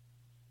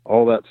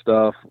 all that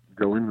stuff,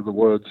 go into the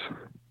woods,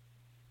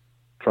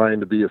 trying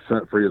to be as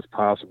scent-free as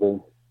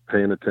possible,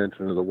 paying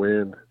attention to the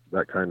wind,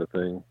 that kind of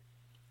thing.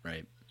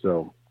 Right.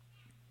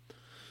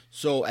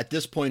 So at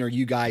this point, are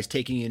you guys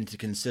taking into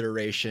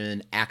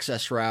consideration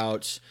access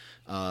routes,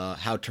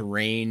 how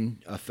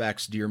terrain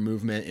affects deer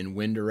movement and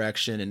wind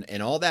direction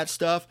and all that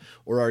stuff?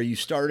 Or are you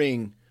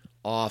starting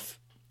off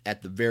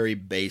at the very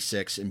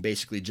basics and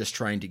basically just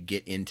trying to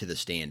get into the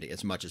stand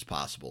as much as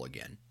possible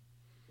again?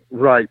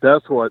 Right.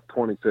 That's what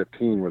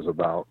 2015 was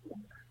about.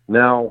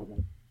 Now,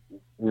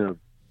 the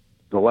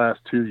last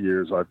 2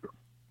 years,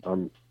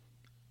 I'm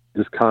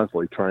just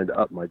constantly trying to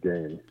up my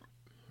game.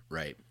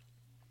 Right.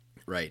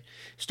 Right.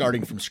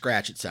 Starting from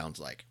scratch, it sounds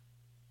like.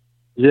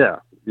 Yeah.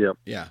 Yep.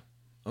 Yeah.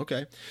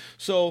 Okay.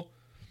 So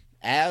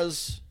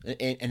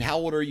and how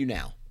old are you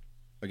now?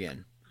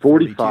 Again?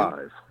 45.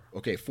 42?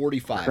 Okay.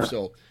 45.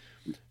 So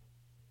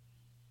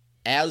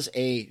as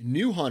a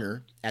new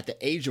hunter at the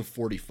age of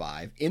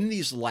 45, in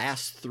these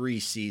last 3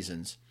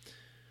 seasons,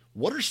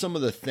 what are some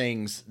of the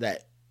things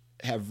that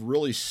have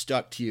really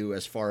stuck to you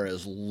as far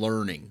as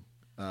learning?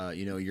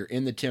 You're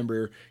in the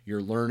timber, you're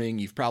learning,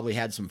 you've probably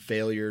had some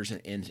failures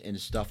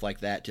and stuff like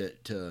that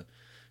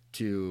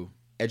to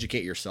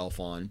educate yourself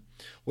on.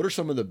 What are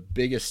some of the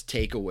biggest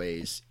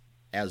takeaways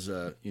as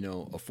a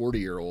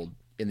 40-year-old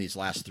in these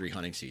last 3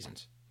 hunting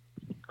seasons?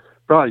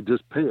 Probably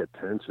just pay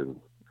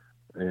attention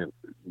and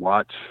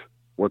watch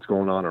what's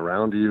going on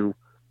around you.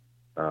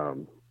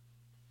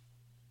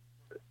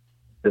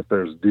 If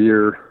there's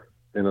deer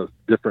in a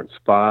different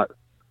spot,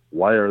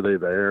 why are they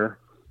there?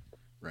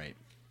 Right.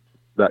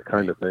 That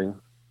kind of thing.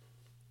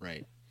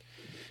 Right.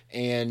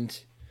 And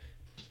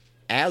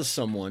as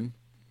someone,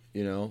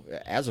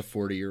 as a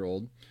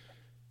 40-year-old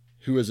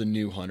who is a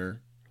new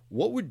hunter,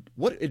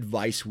 what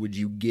advice would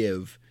you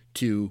give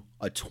to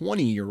a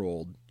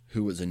 20-year-old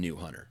who is a new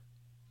hunter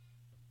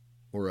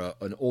or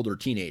an older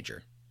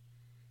teenager?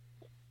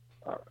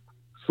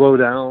 Slow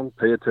down,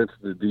 pay attention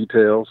to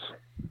details.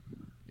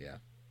 Yeah.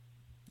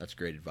 That's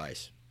great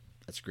advice.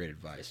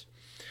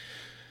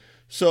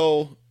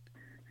 So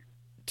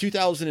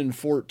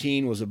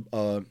 2014 was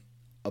a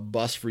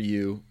bust for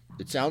you.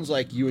 It sounds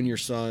like you and your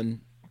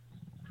son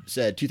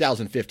said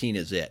 2015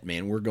 is it,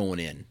 man. We're going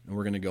in, and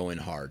we're going to go in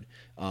hard.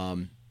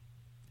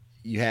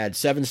 You had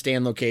 7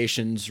 stand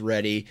locations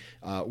ready.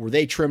 Were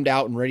they trimmed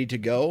out and ready to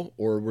go,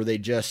 or were they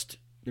just?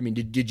 I mean,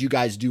 did you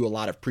guys do a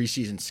lot of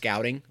preseason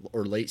scouting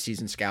or late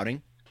season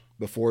scouting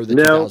before the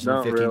 2015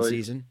 not really.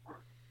 season?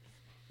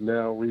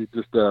 No, we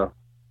just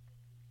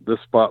this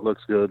spot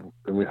looks good,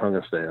 and we hung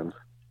a stand.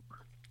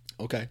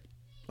 Okay.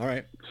 All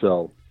right.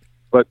 So,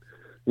 but,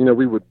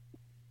 we would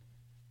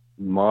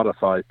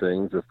modify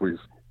things if we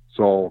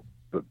saw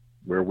that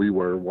where we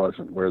were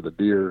wasn't where the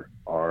deer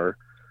are.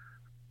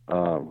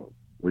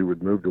 We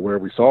would move to where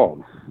we saw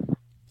them.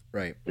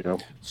 Right.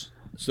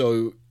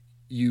 So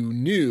you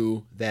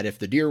knew that if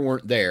the deer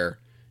weren't there,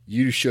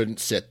 you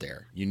shouldn't sit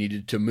there. You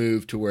needed to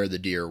move to where the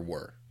deer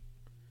were.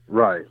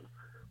 Right.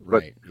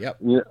 Right. But, yep.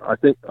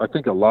 I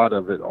think a lot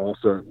of it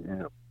also,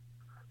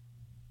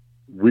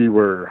 we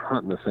were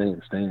hunting the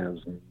same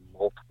stands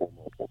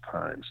multiple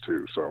times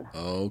too. So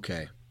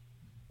okay.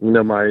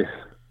 My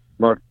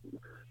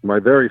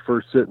very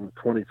first sit in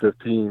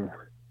 2015,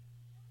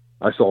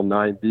 I saw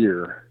 9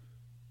 deer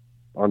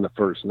on the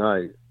first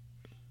night.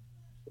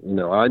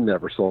 I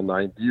never saw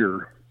 9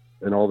 deer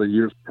in all the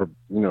years,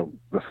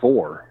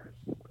 before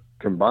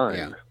combined.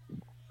 Yeah.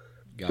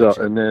 Gotcha.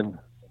 So, and then,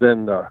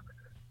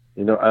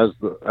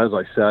 as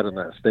I sat in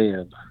that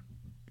stand,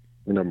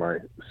 my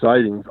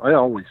sightings, I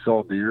always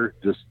saw deer,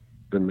 just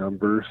the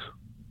numbers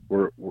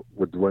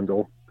would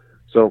dwindle.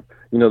 So,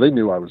 they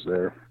knew I was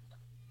there.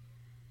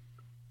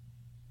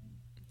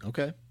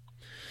 Okay.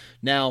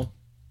 Now,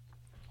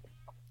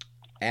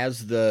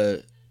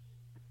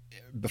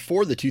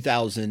 before the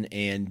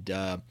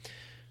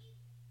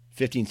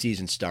 2015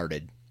 season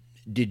started,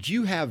 did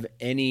you have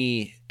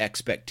any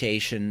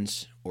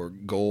expectations or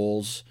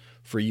goals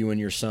for you and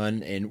your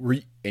son? And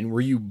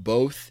were you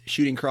both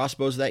shooting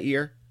crossbows that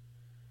year?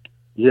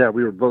 Yeah,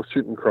 we were both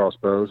shooting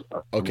crossbows.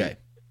 Okay.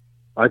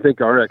 I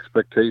think our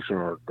expectation,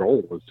 our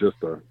goal was just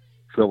to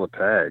fill a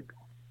tag.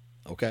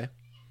 Okay.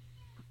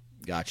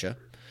 Gotcha.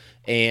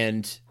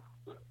 And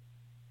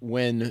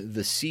when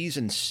the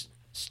season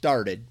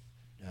started,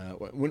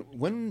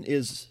 when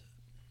is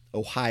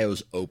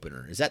Ohio's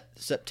opener? Is that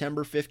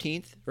September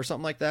 15th or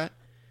something like that?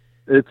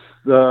 It's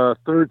the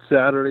third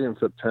Saturday in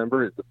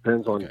September. It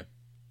depends on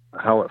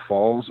how it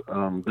falls.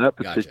 That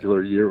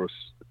particular year was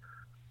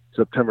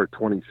September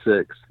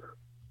 26th.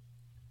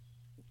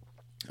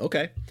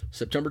 Okay.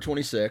 September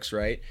 26th,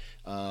 right?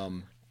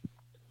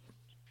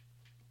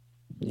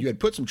 You had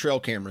put some trail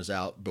cameras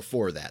out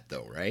before that,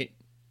 though, right?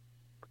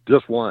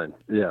 Just one,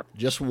 yeah.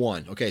 Just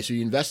one. Okay, so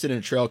you invested in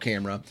a trail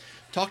camera.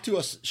 Talk to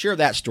us, share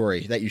that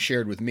story that you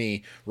shared with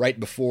me right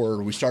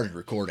before we started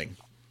recording.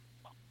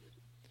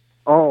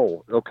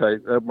 Oh, okay.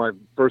 My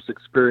first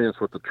experience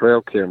with the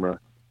trail camera,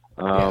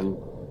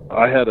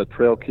 I had a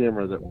trail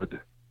camera that would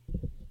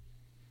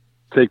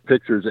take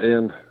pictures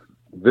and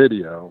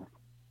video,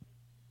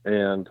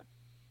 and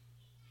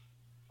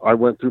I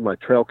went through my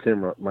trail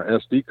camera, my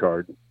SD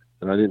card,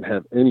 and I didn't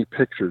have any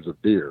pictures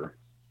of deer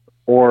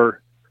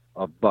or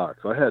of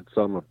bucks. I had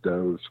some of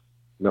does,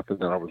 nothing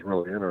that I was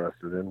really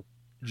interested in.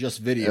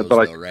 Just videos,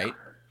 though, right?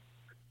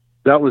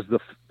 That was the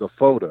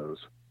photos.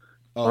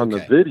 Oh, on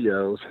the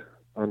videos,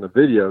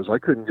 I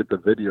couldn't get the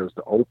videos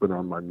to open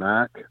on my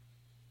Mac,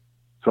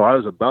 so I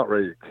was about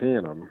ready to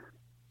can them,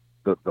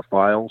 the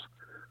files.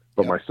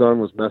 But my son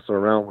was messing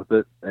around with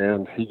it,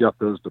 and he got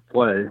those to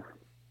play.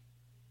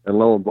 And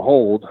lo and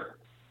behold,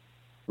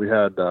 we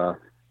had a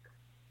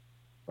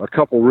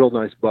couple real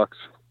nice bucks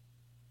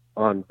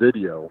on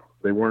video.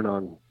 They weren't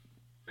on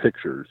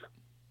pictures.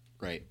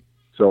 Right.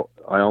 So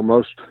I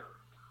almost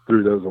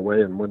threw those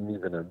away and wouldn't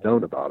even have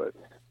known about it.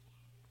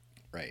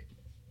 Right.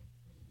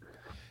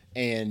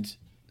 And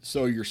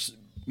so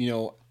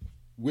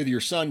with your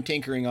son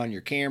tinkering on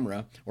your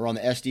camera or on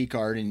the SD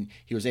card, and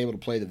he was able to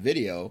play the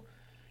video,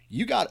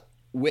 you got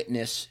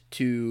witness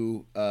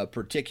to a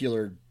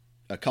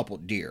couple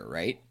deer,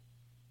 right?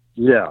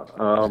 Yeah.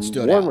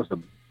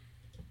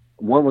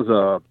 One was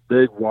a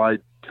big,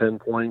 wide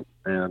 10-point,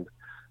 and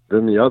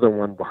then the other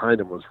one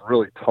behind him was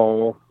really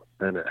tall,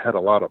 and it had a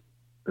lot of,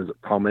 is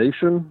it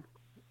palmation?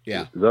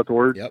 Yeah. Is that the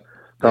word? Yep.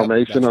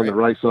 Palmation on the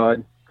right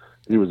side.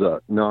 He was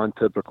a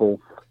non-typical,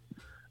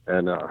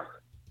 and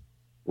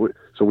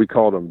so we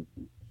called him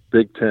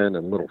Big Ten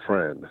and Little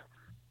Friend.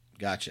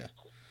 Gotcha.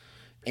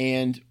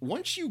 And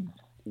once you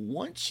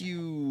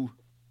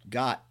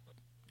got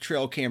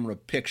trail camera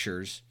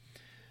pictures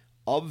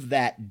of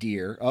that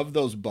deer, of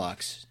those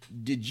bucks,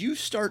 did you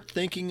start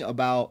thinking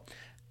about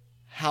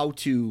how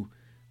to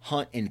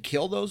hunt and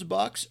kill those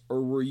bucks,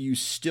 or were you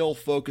still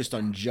focused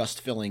on just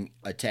filling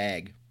a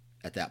tag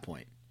at that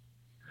point?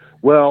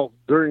 Well,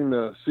 during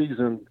the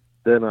season,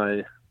 then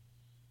I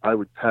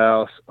would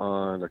pass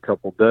on a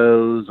couple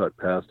does. I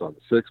passed on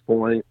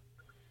 6-point.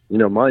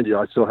 Mind you,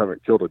 I still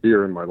haven't killed a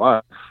deer in my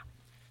life.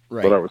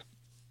 Right. But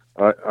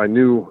I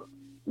knew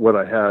what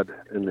I had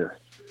in the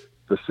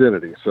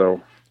vicinity.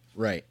 So.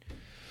 Right.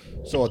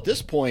 So at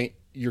this point,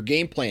 your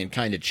game plan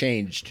kind of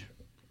changed,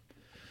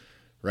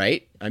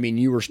 right? I mean,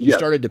 you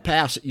started to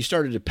pass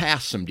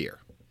some deer.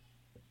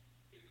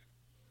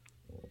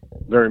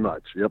 Very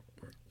much. Yep.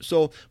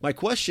 So my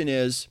question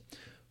is,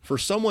 for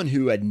someone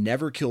who had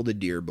never killed a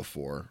deer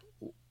before,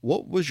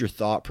 what was your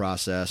thought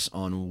process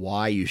on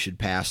why you should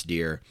pass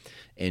deer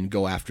and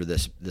go after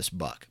this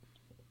buck?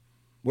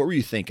 What were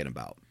you thinking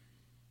about?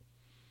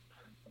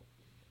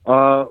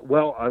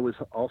 Well, I was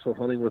also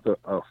hunting with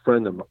a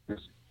friend of mine.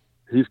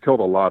 He's killed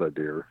a lot of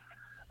deer,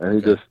 and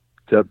he just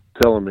kept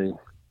telling me,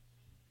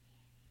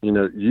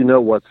 you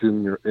know what's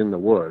in the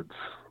woods.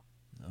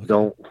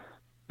 Okay.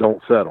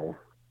 Don't settle.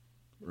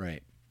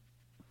 Right.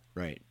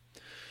 Right.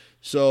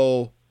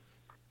 So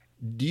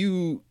do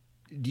you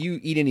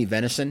eat any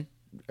venison,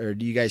 or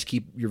do you guys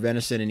keep your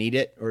venison and eat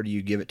it, or do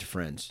you give it to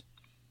friends?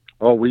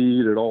 Oh, we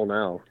eat it all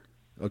now.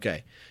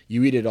 Okay.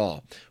 You eat it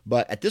all.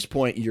 But at this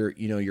point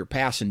you're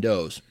passing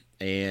does.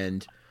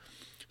 And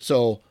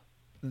so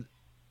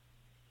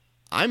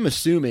I'm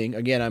assuming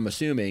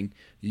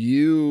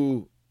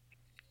you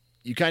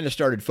kind of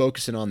started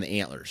focusing on the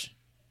antlers,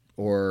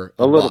 or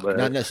a little bit.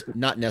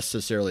 Not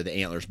necessarily the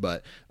antlers,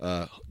 but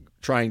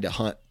trying to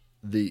hunt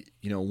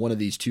one of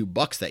these two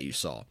bucks that you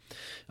saw,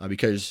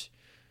 because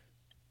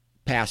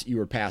you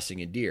were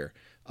passing a deer.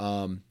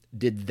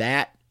 Did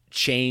that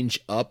change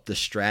up the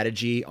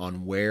strategy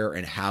on where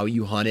and how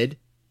you hunted?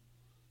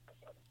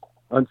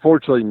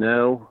 Unfortunately,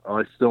 no.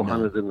 I still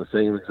hunted in the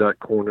same exact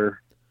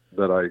corner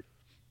that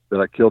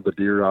I killed the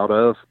deer out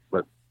of,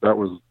 but that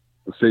was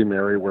the same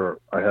area where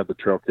I had the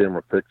trail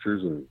camera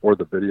pictures or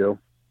the video.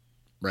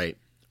 Right.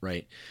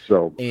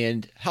 So,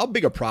 and how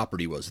big a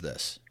property was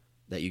this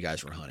that you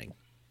guys were hunting?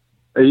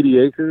 80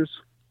 acres.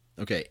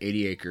 Okay,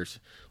 80 acres.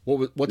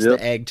 What's the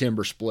ag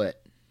timber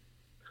split?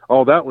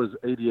 Oh, that was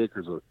 80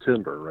 acres of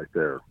timber right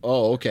there.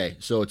 Oh, okay.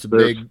 So it's a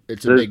big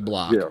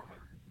block.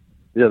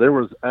 Yeah, there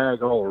was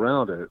ag all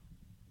around it,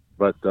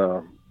 but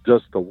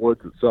just the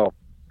woods itself,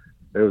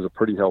 it was a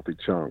pretty healthy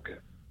chunk.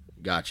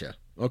 Gotcha.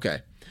 Okay.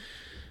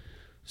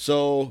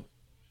 So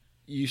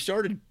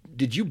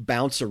did you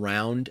bounce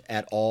around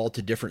at all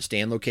to different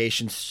stand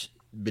locations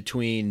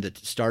between the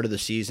start of the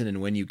season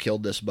and when you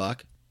killed this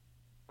buck?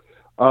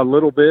 A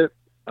little bit.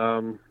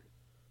 I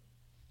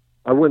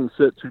wouldn't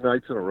sit 2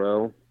 nights in a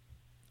row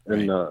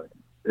in a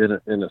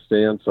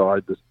stand. So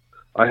I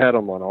had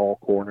them on all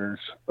corners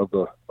of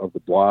the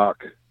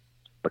block,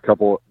 a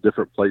couple of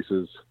different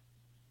places,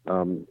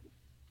 on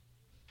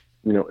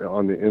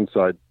the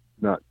inside,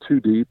 not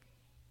too deep,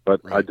 but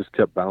I just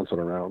kept bouncing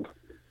around.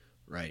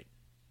 Right.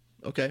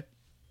 Okay.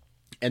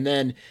 And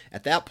then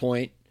at that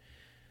point,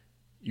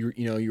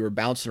 you were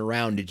bouncing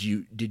around.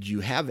 Did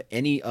you have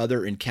any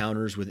other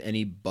encounters with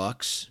any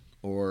bucks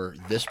or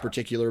this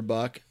particular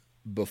buck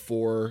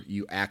before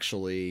you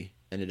actually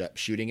ended up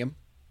shooting him?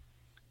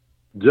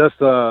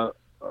 Just a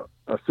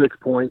 6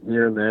 point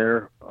here and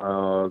there.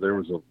 There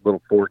was a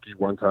little forky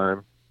one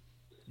time.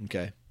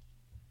 Okay.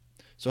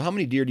 So how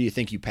many deer do you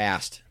think you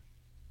passed?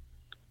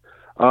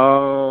 3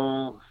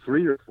 or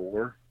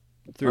 4.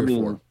 3 or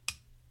 4.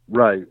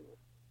 Right.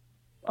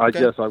 I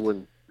Okay. guess I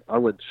wouldn't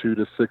shoot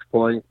a 6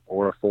 point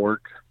or a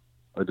fork.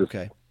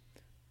 Okay.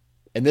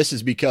 And this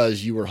is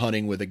because you were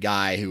hunting with a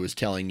guy who was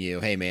telling you,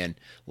 "Hey man,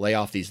 lay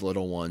off these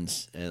little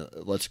ones and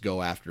let's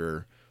go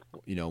after,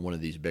 one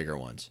of these bigger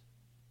ones."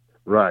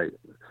 Right.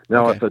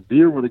 Now, Okay. if a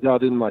deer would have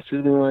got in my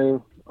shooting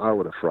lane, I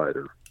would have fried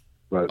her.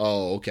 But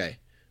Oh, okay.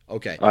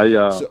 Okay.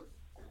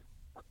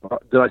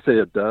 did I say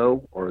a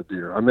doe or a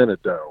deer? I meant a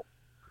doe.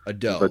 A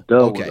doe. If a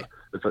doe Okay.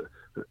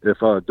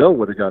 if a doe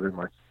would have got in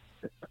my,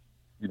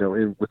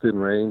 within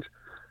range,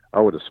 I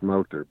would have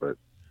smoked her. But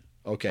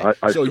Okay.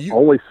 I So you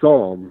always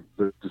saw them,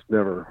 but just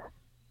never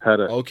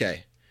had a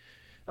Okay.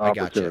 I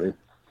gotcha. opportunity.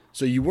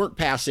 So you weren't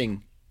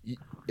passing.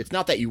 It's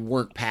not that you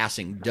weren't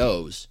passing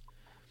does.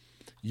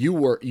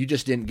 You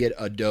just didn't get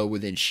a doe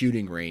within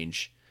shooting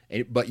range,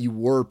 but you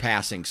were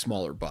passing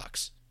smaller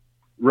bucks.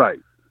 Right.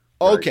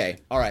 Okay.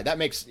 All right.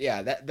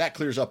 That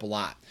clears up a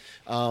lot.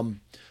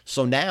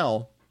 So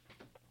now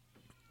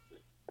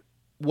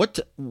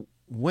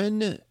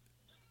when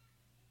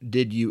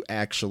did you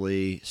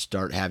actually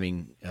start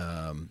having,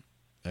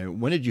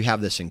 when did you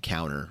have this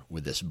encounter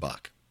with this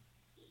buck?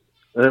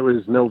 It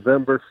was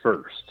November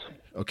 1st.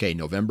 Okay.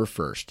 November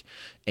 1st.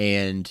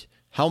 And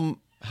how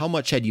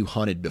much had you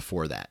hunted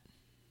before that?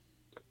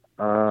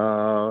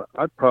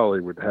 I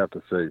probably would have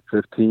to say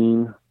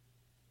 15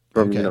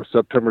 from, Okay.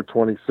 September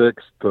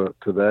 26th to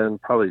then,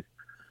 probably,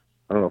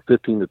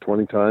 15 to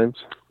 20 times.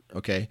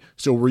 Okay.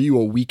 So were you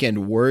a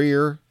weekend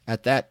warrior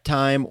at that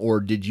time,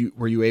 or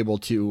were you able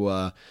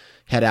to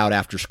head out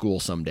after school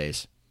some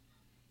days?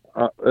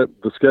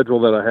 The schedule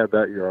that I had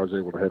that year, I was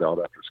able to head out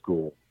after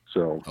school.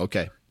 So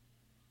Okay.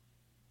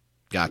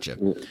 Gotcha.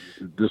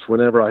 just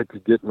whenever I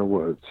could get in the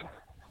woods.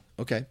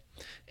 Okay.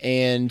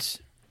 And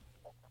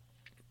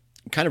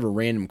kind of a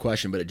random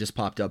question, but it just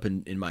popped up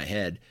in my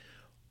head.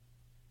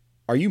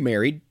 Are you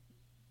married?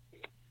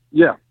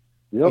 Yeah.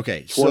 Yep.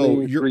 Okay, so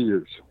 23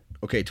 years.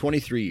 Okay,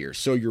 23 years.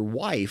 So your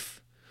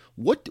wife,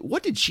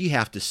 what did she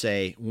have to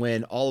say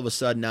when all of a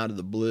sudden out of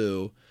the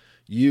blue,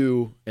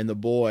 you and the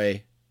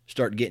boy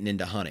start getting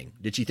into hunting?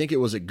 Did she think it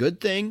was a good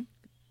thing?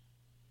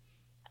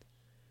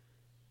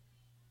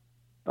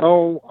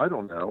 Oh, I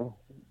don't know.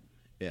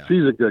 Yeah.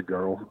 She's a good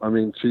girl. I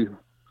mean,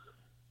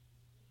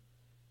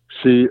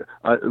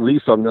 at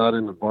least I'm not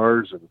in the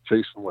bars and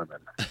chasing women.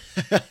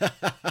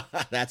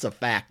 That's a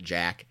fact,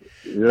 Jack.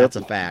 Yep. That's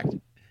a fact.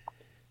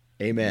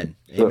 Amen.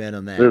 Amen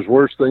on that. There's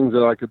worse things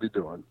that I could be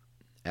doing.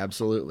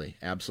 Absolutely.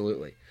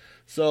 Absolutely.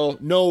 So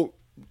no,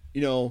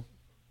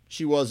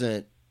 she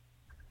wasn't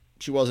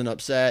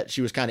upset.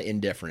 She was kind of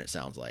indifferent, it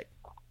sounds like.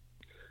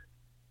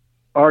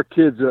 Our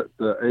kids at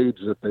the age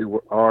that they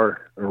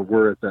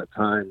were at that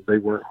time, they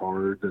weren't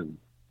hard. And,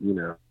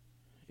 Yeah.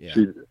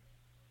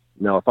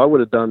 now if I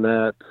would have done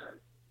that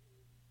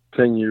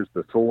 10 years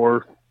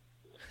before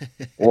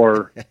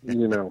or,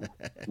 when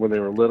they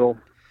were little.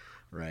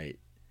 Right.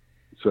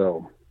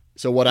 So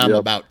what I'm Yep.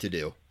 about to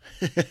do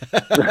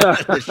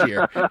this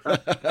year.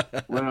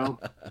 well,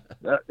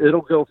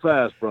 it'll go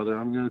fast, brother.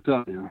 I'm going to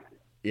tell you.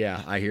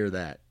 Yeah, I hear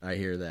that.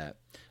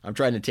 I'm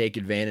trying to take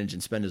advantage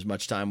and spend as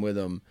much time with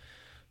them,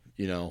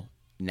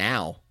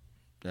 now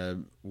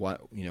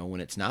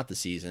when it's not the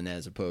season,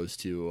 as opposed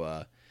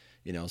to,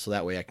 so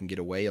that way I can get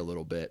away a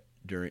little bit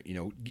during,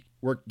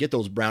 get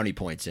those brownie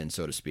points in,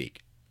 so to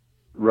speak.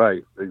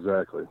 Right.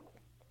 Exactly.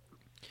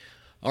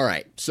 All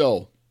right.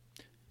 So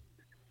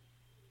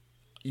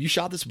you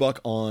shot this buck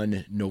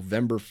on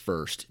November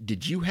 1st.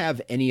 Did you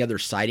have any other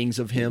sightings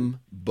of him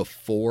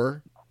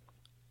before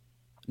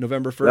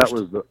November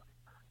 1st?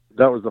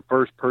 That was the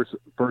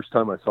first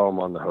time I saw him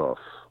on the hoof.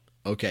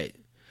 Okay.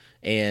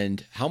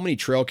 And how many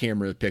trail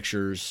camera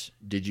pictures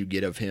did you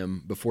get of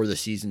him before the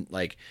season?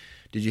 Like,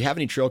 did you have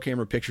any trail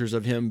camera pictures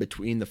of him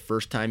between the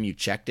first time you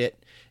checked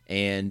it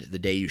and the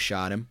day you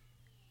shot him?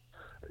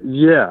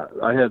 Yeah,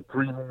 I had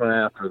 3 more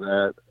after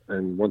that,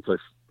 and once I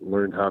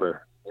learned how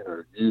to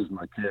use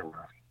my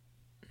camera.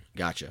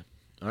 Gotcha.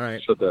 All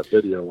right. Shut that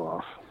video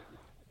off.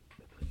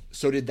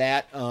 So did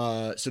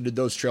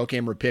those trail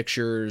camera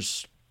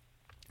pictures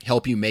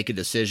help you make a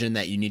decision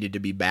that you needed to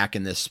be back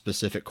in this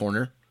specific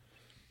corner?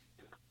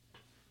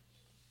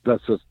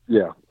 That's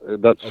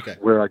Okay.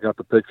 Where I got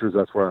the pictures.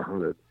 That's where I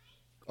hunted.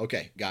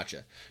 Okay,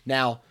 gotcha.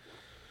 Now,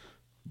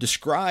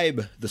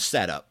 describe the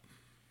setup.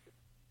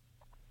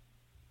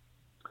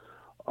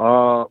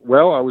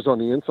 Well, I was on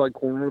the inside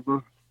corner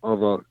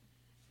of a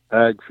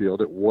ag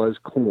field. It was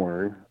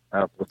corn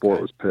before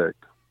it was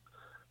picked.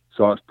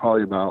 So I was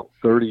probably about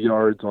 30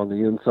 yards on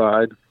the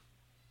inside.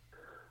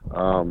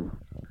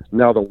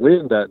 Now the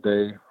wind that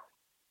day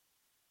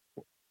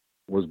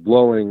was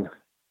blowing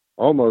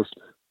almost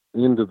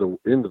into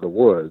the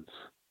woods,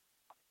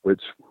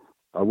 which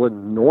I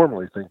wouldn't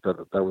normally think that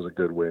was a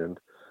good wind,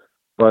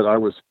 but I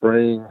was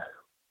spraying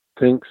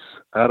Tinks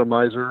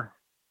atomizer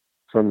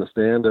from the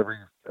stand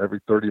every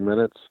 30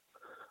 minutes.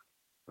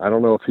 I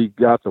don't know if he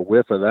got the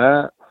whiff of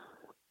that,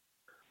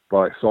 but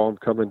I saw him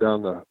coming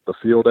down the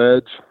field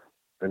edge,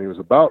 and he was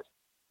about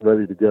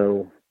ready to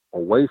go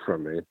away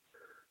from me.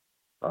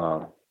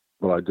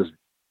 But I just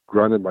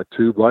grunted my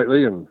tube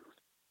lightly, and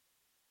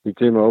he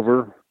came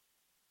over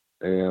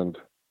and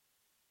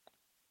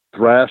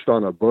thrashed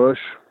on a bush.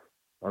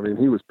 I mean,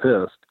 he was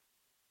pissed.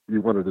 He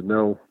wanted to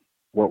know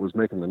what was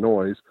making the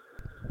noise.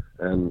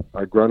 And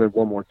I grunted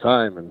one more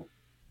time, and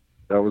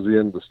that was the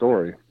end of the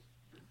story.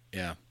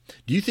 Yeah.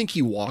 Do you think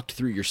he walked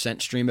through your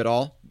scent stream at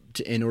all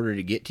in order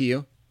to get to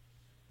you?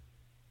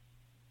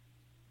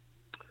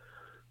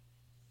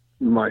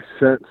 My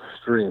scent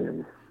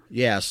stream.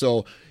 Yeah.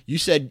 So you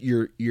said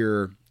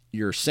your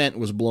scent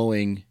was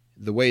blowing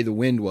the way the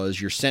wind was.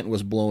 Your scent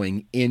was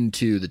blowing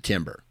into the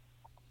timber.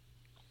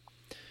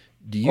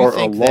 Do you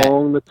think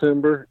along the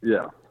timber?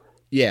 Yeah.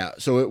 Yeah.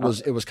 So it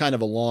was kind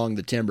of along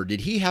the timber.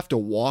 Did he have to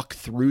walk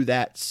through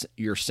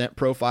your scent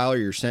profile or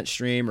your scent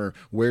stream or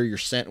where your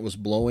scent was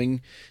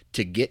blowing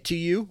to get to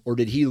you, or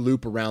did he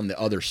loop around the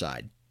other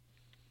side?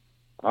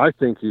 I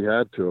think he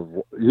had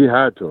to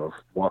have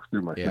walked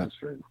through my scent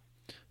stream.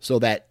 So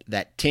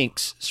that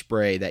Tinks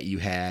spray that you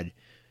had,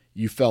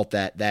 you felt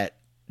that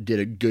did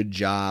a good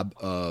job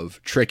of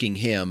tricking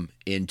him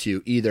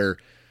into either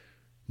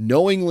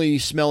knowingly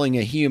smelling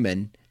a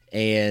human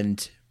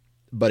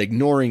but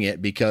ignoring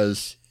it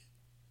because,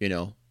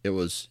 it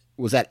was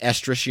that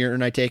estrus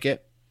urine, I take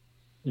it?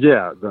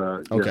 Yeah.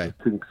 The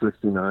Tink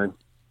 69.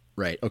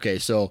 Right. Okay.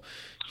 So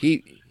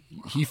he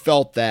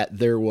felt that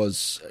there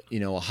was,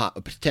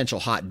 a potential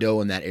hot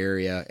doe in that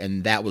area,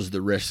 and that was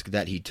the risk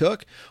that he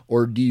took?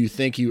 Or do you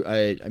think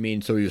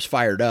so he was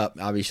fired up.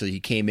 Obviously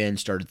he came in,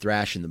 started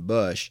thrashing the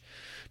bush.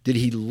 Did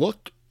he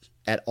look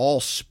at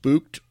all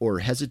spooked or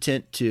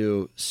hesitant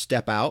to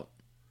step out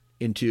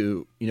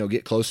into,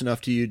 get close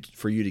enough to you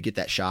for you to get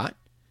that shot?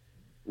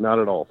 Not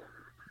at all.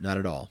 Not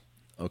at all.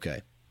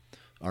 Okay.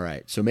 All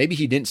right. So maybe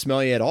he didn't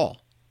smell you at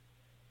all.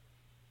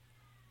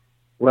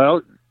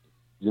 Well,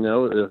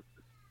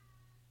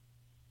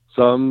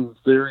 some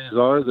theories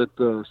are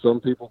that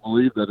some people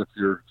believe that if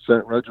your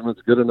scent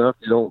regiment's good enough,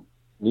 you don't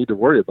need to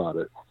worry about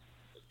it.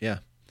 Yeah.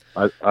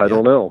 I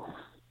don't know.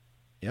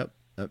 Yep.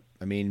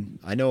 I mean,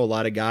 I know a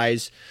lot of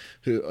guys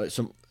who,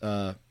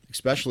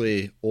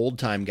 especially old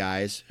time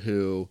guys,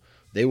 who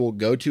they will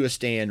go to a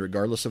stand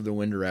regardless of the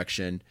wind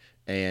direction,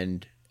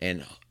 and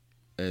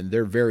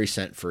they're very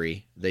scent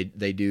free. They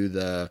do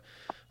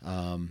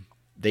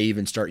they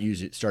even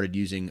started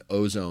using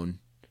ozone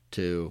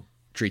to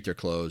treat their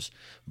clothes,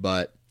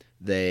 but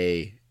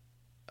they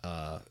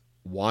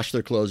wash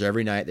their clothes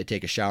every night. They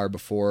take a shower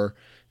before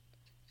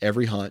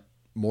every hunt,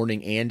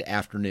 morning and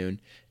afternoon.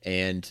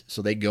 And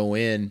so they go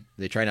in,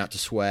 they try not to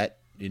sweat,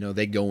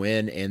 they go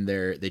in and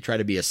they try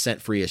to be as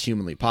scent free as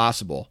humanly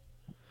possible.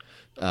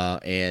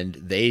 And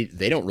they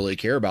don't really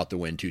care about the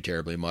wind too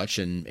terribly much.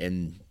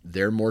 And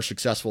they're more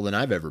successful than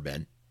I've ever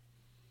been.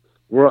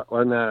 Well,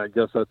 and I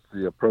guess that's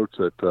the approach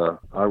that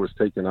I was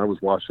taking. I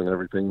was washing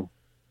everything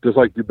just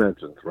like you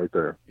mentioned right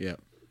there. Yeah.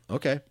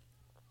 Okay.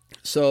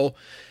 So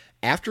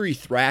after he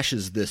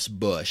thrashes this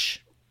bush,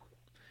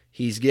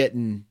 he's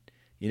getting,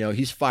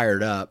 he's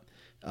fired up.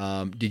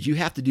 Did you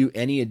have to do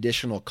any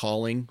additional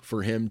calling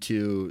for him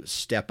to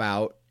step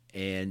out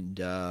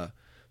and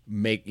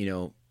make,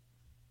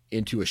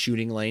 into a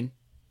shooting lane?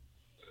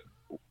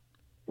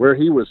 where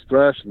he was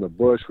thrashing the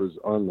bush was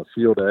on the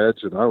field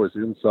edge, and I was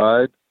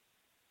inside.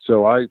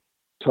 So I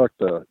tucked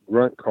the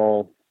grunt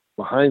call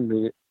behind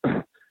me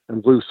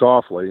and blew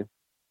softly,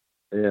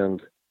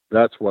 and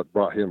that's what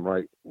brought him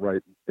right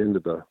into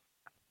the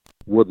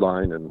wood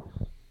line, and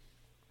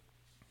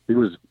he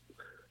was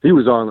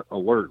on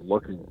alert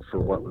looking for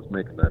what was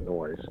making that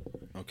noise.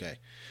 Okay.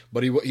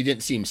 But he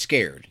didn't seem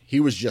scared. He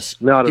was just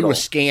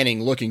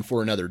scanning, looking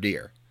for another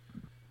deer.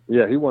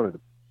 Yeah, he wanted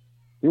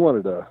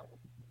to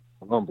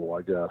humble,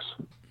 I guess.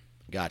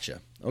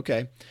 Gotcha.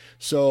 Okay.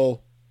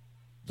 So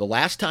the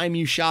last time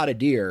you shot a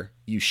deer,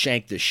 you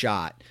shanked the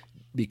shot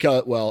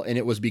and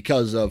it was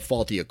because of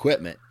faulty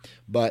equipment.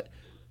 But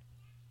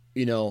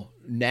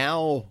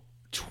now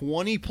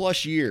 20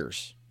 plus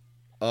years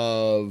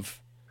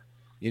of,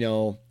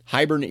 you're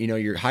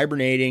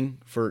hibernating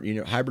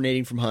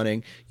from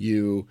hunting.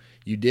 You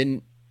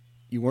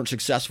weren't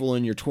successful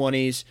in your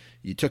 20s.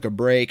 You took a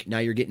break. Now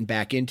you're getting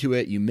back into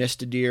it. You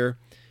missed a deer.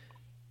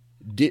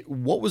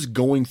 What was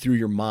going through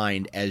your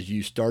mind as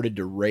you started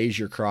to raise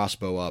your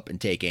crossbow up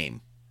and take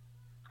aim?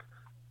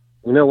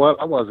 You know what?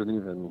 I wasn't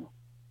even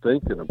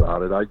thinking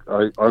about it. I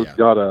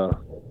got a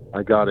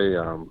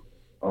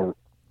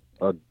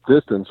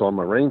distance on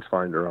my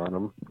rangefinder on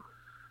him,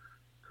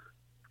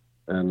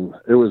 and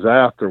it was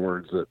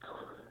afterwards that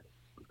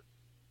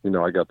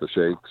I got the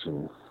shakes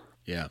and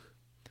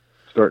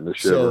starting to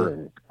shiver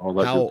and all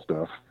that good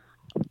stuff.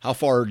 How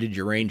far did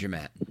you range him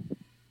at?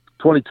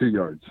 22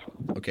 yards.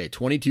 Okay,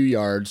 22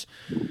 yards.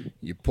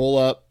 You pull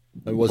up.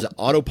 Was it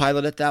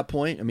autopilot at that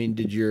point? I mean,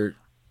 did your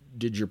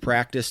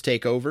practice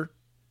take over?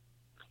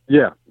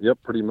 Yeah. Yep.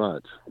 Pretty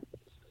much.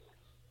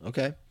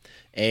 Okay.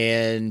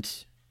 And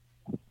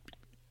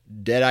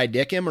did I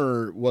dick him,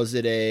 or was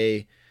it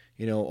a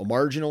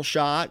marginal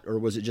shot, or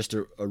was it just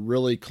a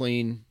really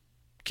clean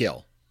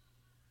kill?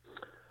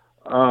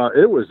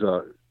 It was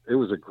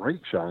a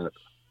great shot.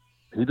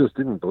 He just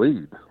didn't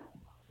bleed.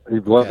 He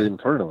bled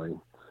internally.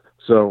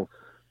 So,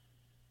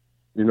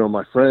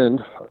 my friend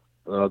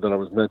that I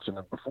was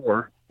mentioning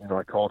before,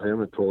 I called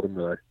him and told him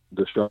that I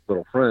just shot a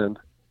little friend,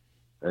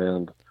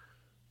 and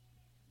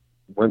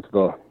went to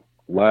the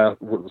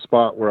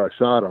spot where I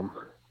shot him.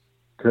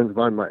 Couldn't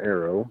find my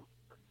arrow.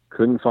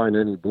 Couldn't find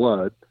any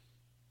blood.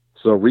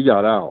 So we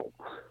got out.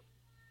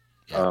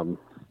 Yeah.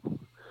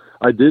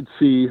 I did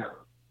see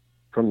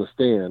from the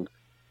stand,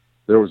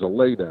 there was a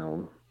lay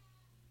down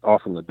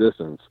off in the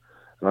distance,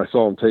 and I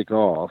saw him take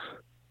off,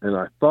 and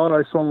I thought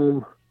I saw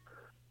him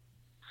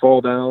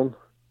fall down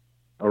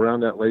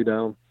around that lay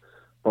down,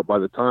 but by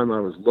the time I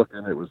was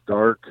looking, it was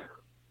dark.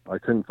 I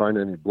couldn't find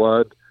any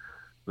blood.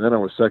 Then I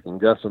was second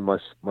guessing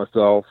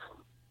myself.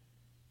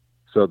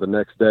 So the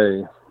next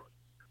day,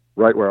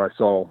 right where I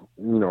saw,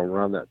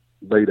 around that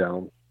lay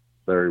down,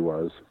 there he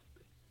was.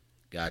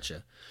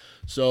 Gotcha.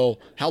 So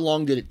how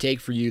long did it take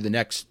for you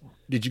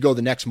did you go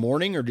the next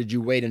morning, or did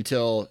you wait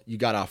until you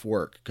got off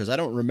work? Because I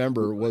don't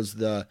remember, was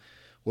the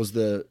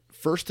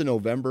 1st of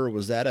November,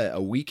 was that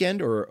a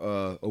weekend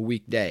or a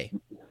weekday?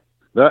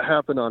 That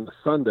happened on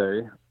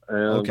Sunday,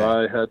 and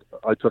I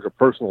took a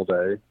personal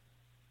day.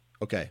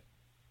 Okay.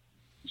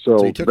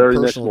 So you took very a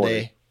next personal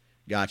morning. day.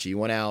 Gotcha. You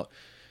went out.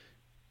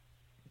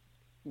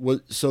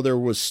 So there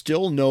was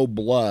still no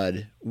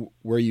blood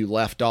where you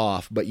left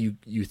off, but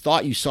you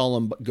thought you saw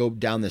him go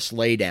down this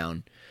lay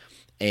down,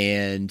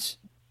 and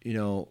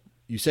you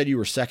said you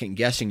were second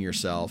guessing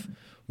yourself.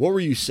 What were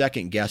you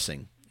second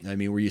guessing? I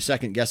mean, were you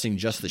second guessing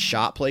just the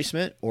shot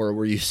placement, or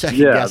were you second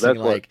guessing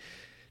like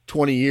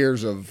 20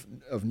 years of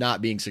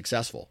not being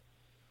successful?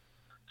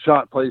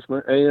 Shot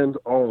placement and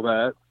all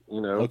that,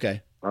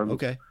 Okay.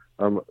 Okay.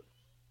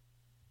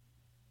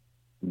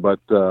 But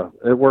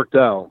it worked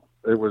out.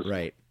 It was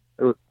right.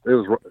 It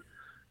was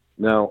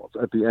now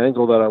at the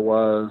angle that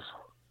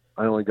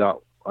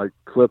I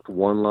clipped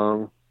one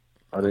lung.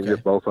 I didn't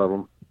get both of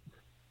them.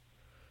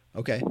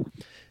 Okay.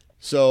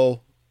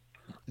 So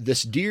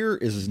this deer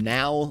is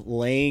now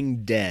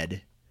laying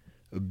dead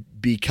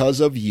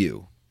because of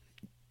you.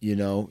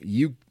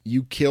 You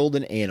killed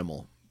an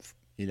animal.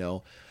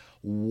 You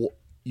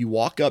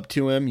walk up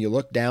to him, you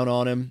look down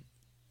on him,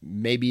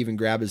 maybe even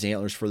grab his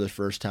antlers for the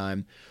first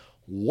time.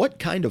 What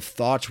kind of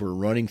thoughts were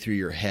running through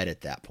your head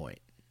at that point?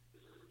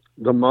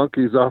 The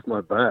monkey's off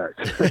my back.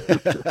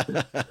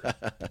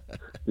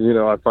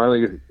 I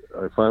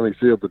finally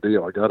sealed the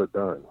deal. I got it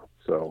done.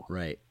 So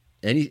right.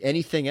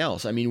 Anything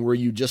else? I mean, were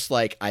you just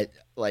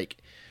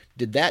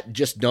did that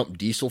just dump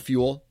diesel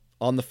fuel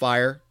on the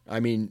fire? I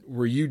mean,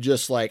 were you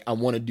just like, I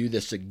want to do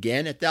this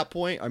again at that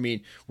point? I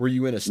mean, were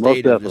you in a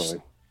state of just,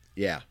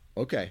 yeah.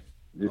 Okay.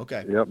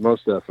 Okay. Yep.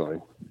 Most definitely.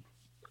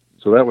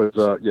 So that was,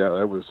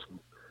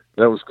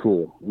 that was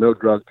cool. No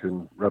drug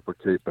can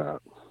replicate that.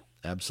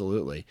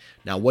 Absolutely.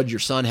 Now, what did your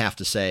son have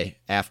to say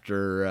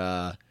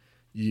after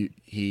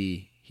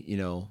his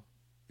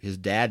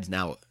dad's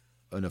now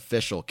an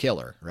official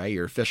killer, right?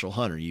 You're an official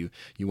hunter. You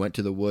went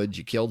to the woods,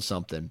 you killed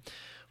something.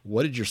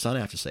 What did your son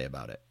have to say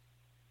about it?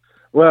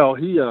 Well,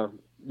 he was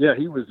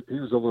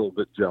a little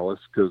bit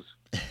jealous because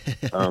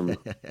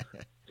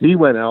he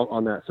went out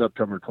on that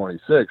September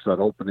 26th, that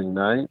opening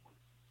night.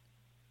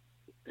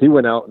 He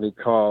went out and he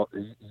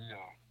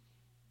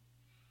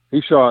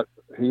shot.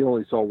 He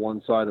only saw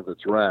one side of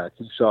its rack.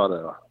 He shot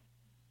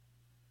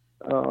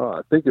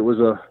I think it was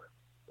a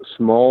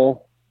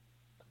small.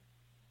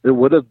 It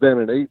would have been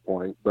an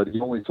 8-point, but he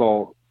only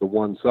saw the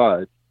one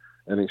side,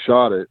 and he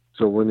shot it.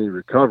 So when he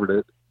recovered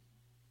it,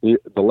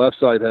 the left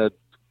side had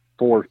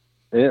 4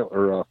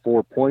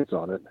 points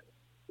on it.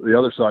 The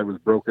other side was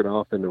broken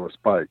off into a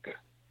spike.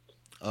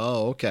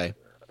 Oh, okay.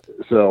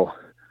 So,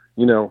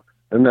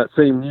 and that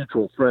same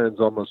mutual friend's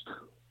almost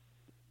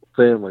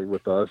family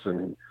with us,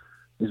 and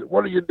he said,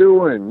 "What are you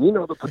doing? You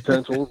know the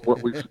potential of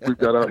what we've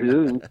got out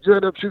here, and you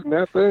end up shooting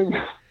that thing."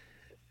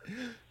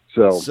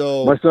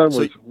 So my son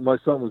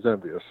was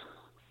envious.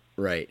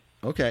 Right.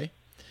 Okay.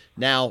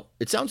 Now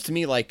it sounds to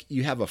me like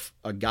you have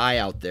a guy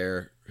out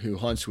there who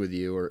hunts with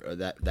you, or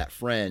that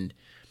friend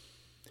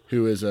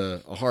who is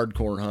a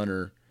hardcore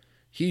hunter.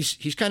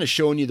 He's kind of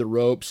showing you the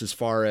ropes as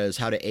far as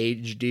how to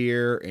age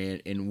deer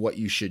and what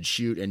you should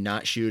shoot and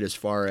not shoot as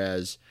far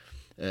as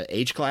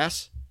age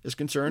class is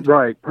concerned.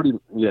 Right. Pretty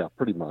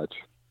much.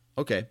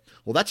 Okay.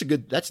 Well,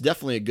 that's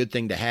definitely a good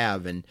thing to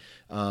have. And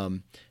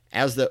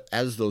as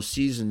those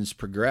seasons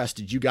progress,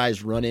 did you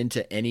guys run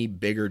into any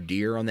bigger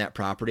deer on that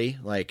property,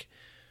 like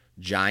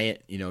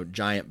giant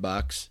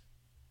bucks?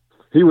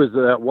 He was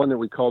that one that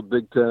we called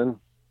Big Ten.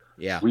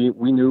 Yeah. We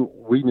knew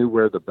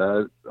where the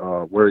bed,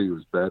 where he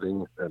was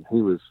bedding, and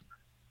he was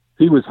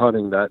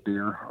hunting that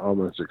deer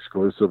almost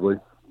exclusively.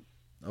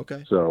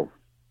 Okay. So,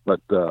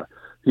 but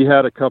he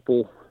had a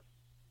couple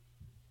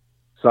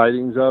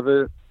sightings of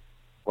it,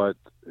 but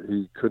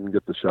he couldn't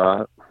get the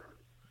shot.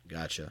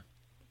 Gotcha.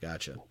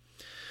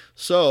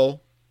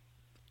 So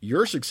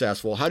you're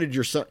successful. How did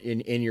your son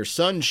and your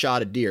son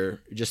shot a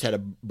deer, just had a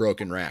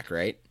broken rack,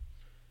 right?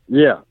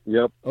 Yeah.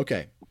 Yep.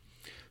 Okay.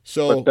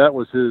 So but that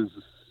was his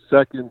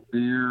second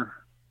deer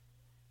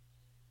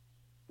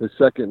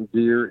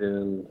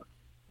in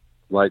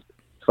like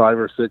 5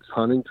 or 6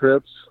 hunting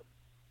trips.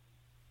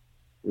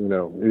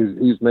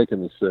 He's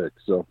making me sick.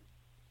 So.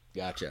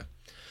 Gotcha.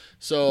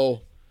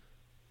 So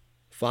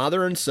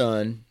father and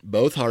son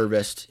both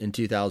harvest in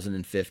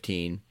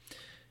 2015.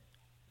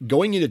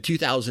 Going into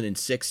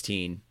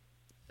 2016,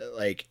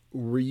 like,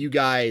 were you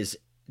guys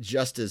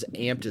just as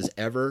amped as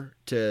ever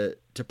to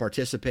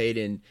participate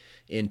in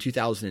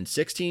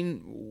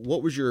 2016?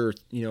 What was your,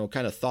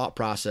 kind of thought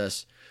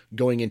process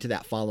going into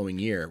that following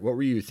year? What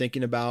were you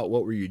thinking about?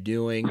 What were you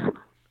doing?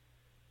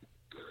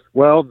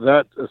 Well,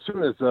 that as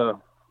soon as,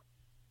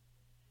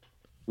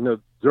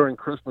 during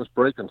Christmas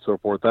break and so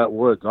forth, that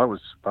woods, I was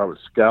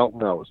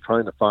scouting. I was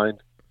trying to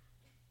find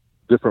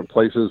different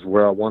places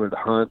where I wanted to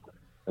hunt.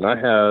 And I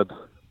had,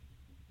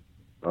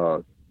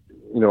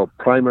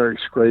 primary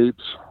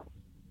scrapes,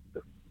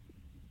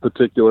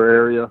 particular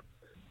area.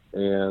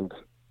 And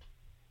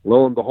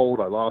lo and behold,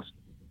 I lost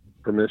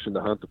permission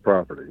to hunt the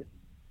property.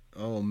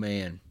 Oh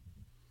man.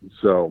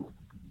 So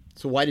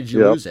why did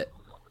you lose it?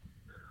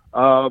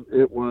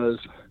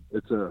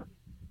 It's a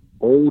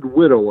old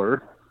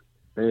widower,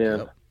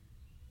 and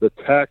the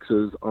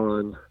taxes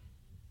on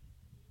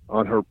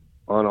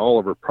all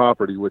of her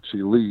property, which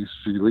she leased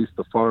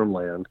the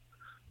farmland,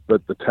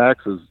 but the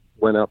taxes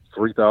went up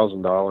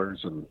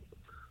 $3,000, and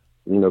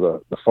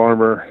the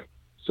farmer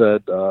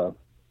said,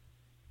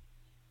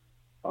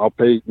 I'll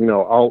pay,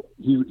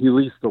 he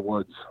leased the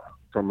woods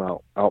from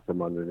out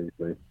from underneath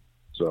me.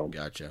 So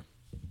gotcha.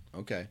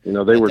 Okay. They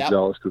were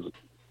jealous because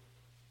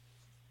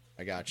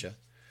I gotcha.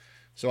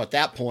 So at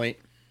that point,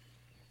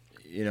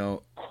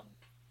 you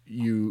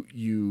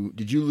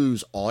did you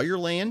lose all your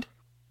land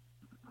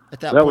at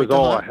that point? That was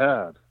all I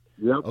had.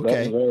 Yep.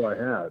 Okay. That was all I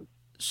had.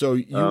 So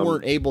you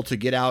weren't able to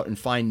get out and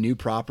find new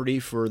property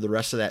for the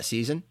rest of that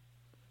season?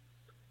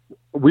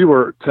 We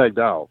were tagged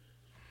out.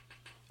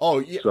 Oh,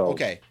 yeah. So.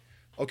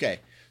 Okay.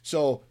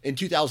 So in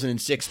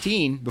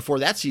 2016, before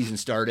that season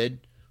started,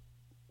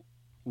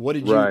 what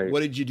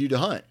did you do to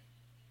hunt?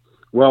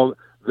 Well,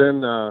 then,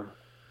 my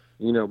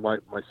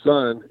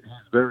son,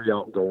 he's very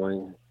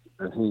outgoing,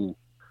 and he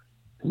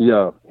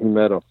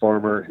met a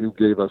farmer who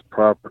gave us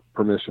proper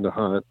permission to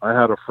hunt. I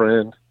had a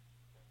friend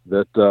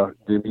that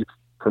gave me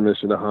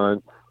permission to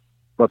hunt,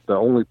 but the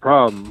only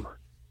problem,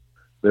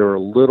 there were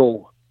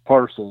little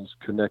parcels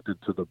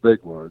connected to the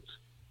big woods,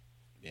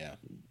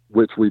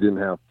 which we didn't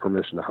have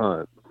permission to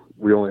hunt.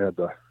 We only had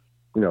the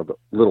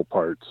little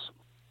parts.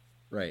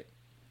 Right.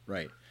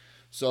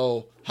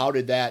 So how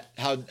did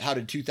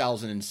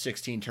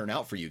 2016 turn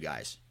out for you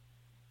guys?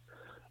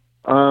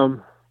 I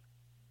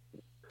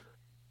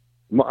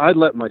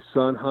let my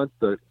son hunt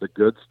the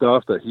good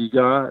stuff that he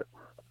got,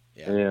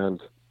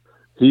 and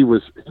he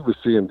was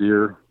seeing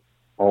deer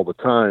all the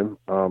time.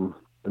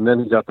 And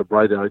then he got the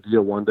bright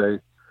idea one day.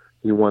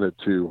 He wanted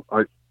to.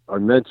 I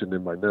mentioned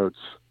in my notes,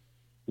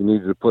 you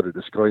needed to put a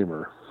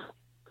disclaimer.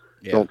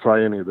 Yeah. Don't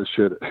try any of this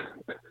shit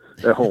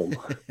at home.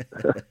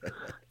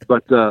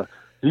 But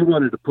he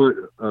wanted to put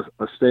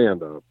a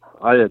stand up.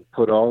 I had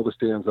put all the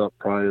stands up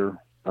prior,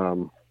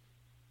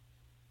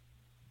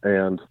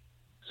 and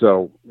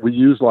So we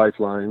use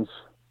lifelines,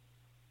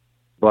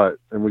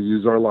 and we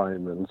use our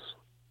linemen's.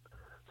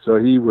 So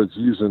he was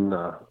using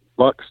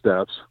buck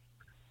steps,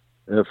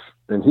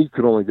 and he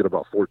could only get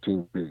about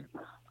 14 feet.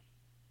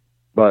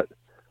 But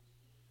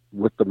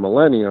with the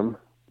Millennium,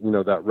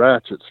 that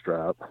ratchet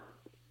strap,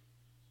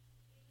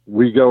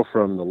 we go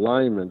from the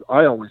lineman.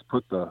 I always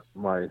put the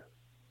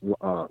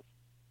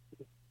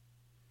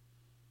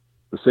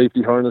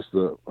safety harness,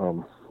 the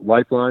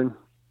lifeline,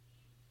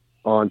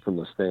 on from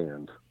the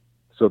stand.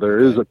 So there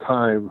is a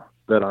time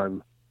that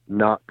I'm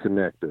not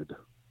connected.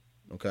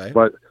 Okay.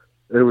 But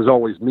it was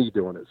always me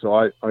doing it. So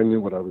I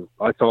knew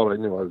I thought I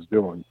knew what I was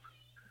doing.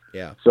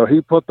 Yeah. So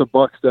he put the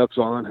buck steps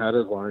on, had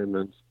his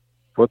linemen,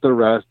 put the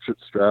ratchet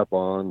strap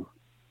on.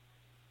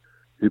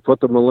 He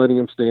put the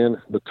Millennium stand,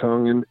 the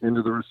tongue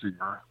into the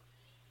receiver.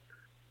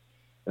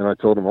 And I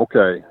told him,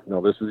 okay, now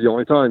this is the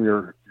only time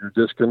you're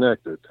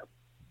disconnected.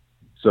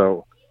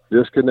 So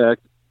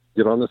disconnect,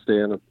 get on the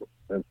stand,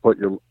 and put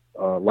your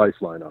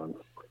lifeline on.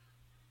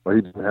 But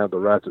he didn't have the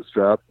ratchet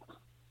strap,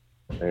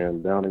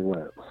 and down he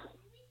went.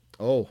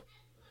 Oh,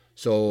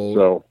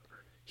 so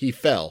he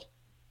fell.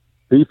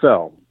 He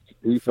fell.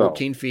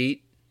 14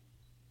 feet.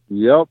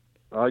 Yep.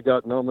 I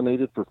got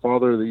nominated for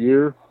Father of the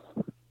Year.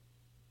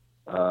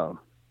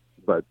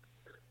 But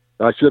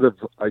I should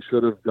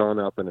have gone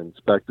up and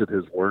inspected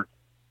his work,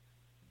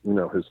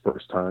 his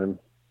first time.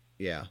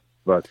 Yeah.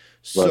 But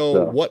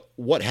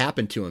what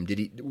happened to him?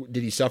 Did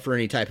he suffer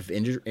any type of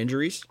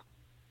injuries?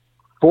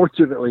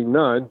 Fortunately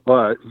none,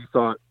 but he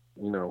thought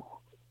he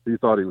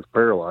was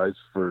paralyzed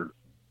for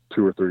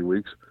 2 or 3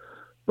 weeks.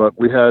 But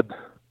we had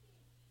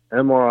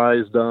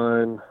MRIs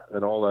done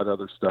and all that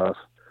other stuff.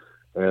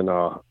 And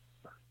our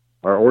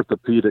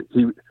orthopedic,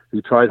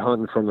 he tried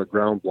hunting from the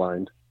ground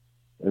blind,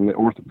 and the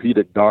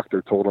orthopedic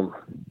doctor told him,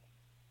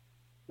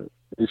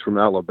 he's from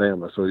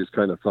Alabama, so he's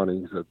kind of funny.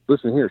 He said,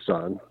 "Listen here,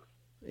 son.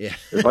 Yeah.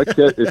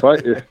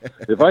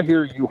 if I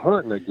hear you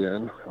hunting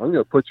again, I'm going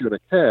to put you in a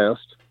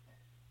cast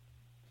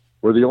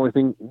where the only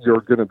thing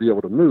you're going to be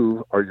able to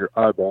move are your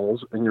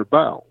eyeballs and your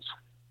bowels."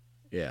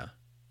 Yeah.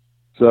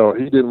 So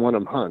he didn't want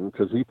him hunting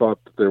because he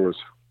thought that there was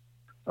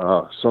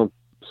some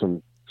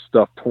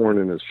stuff torn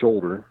in his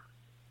shoulder.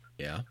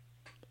 Yeah.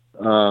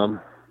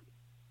 Come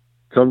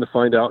to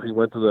find out, he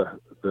went to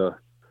the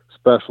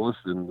specialist,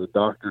 and the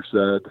doctor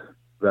said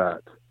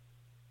that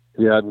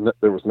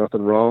there was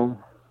nothing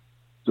wrong,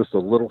 just a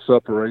little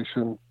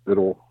separation.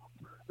 It'll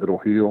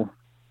heal.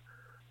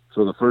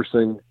 So the first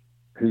thing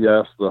he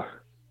asked,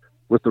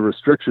 with the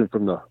restriction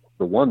from the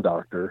one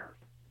doctor,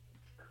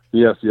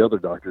 he asked the other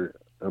doctor,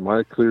 "Am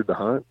I cleared to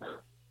hunt?"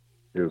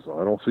 He goes,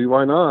 "I don't see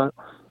why not."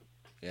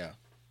 Yeah.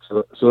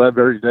 So that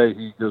very day,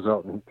 he goes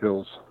out and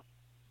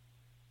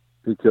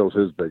he kills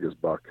his biggest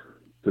buck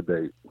to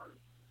date.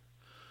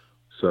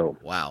 So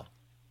wow.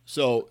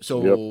 So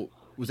yep.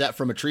 Was that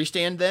from a tree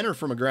stand then, or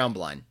from a ground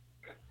blind?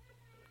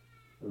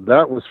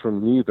 That was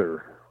from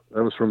neither.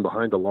 That was from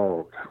behind a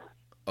log.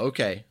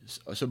 Okay.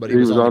 So but he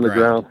was on the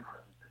ground.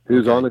 He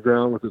was Okay. on the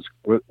ground with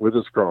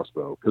his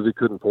crossbow because he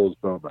couldn't pull his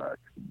bow back.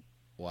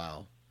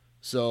 Wow.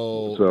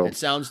 So it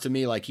sounds to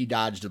me like he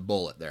dodged a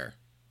bullet there.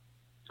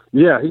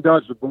 Yeah, he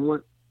dodged a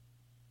bullet,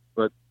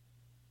 but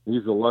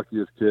he's the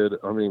luckiest kid.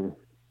 I mean,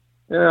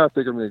 yeah, I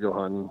think I'm going to go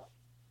hunting.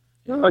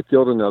 Yeah, I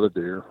killed another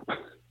deer.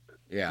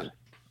 Yeah.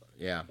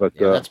 Yeah. But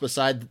that's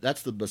besides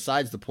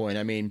the point.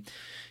 I mean,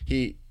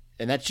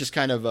 and that's just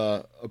kind of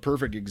a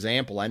perfect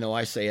example. I know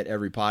I say it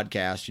every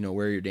podcast,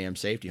 wear your damn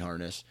safety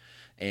harness.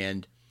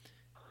 And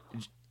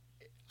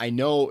I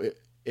know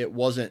it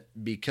wasn't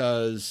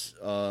because,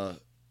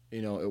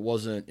 it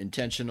wasn't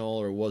intentional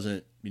or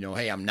wasn't,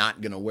 hey, I'm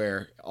not going to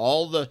wear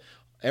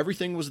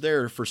everything was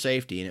there for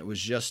safety. And it was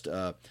just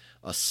a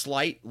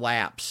slight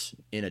lapse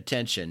in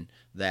attention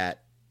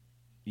that,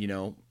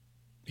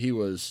 he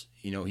was,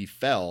 he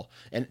fell.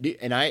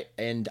 And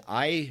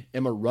I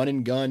am a run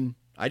and gun.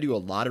 I do a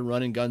lot of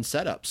run and gun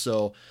setups.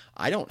 So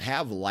I don't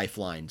have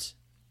lifelines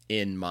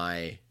in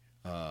my,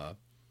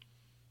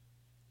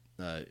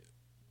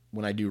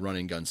 when I do run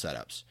and gun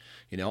setups.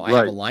 I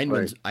have a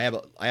lineman's, right.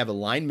 I have a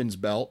lineman's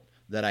belt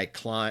that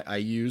I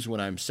use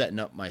when I'm setting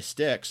up my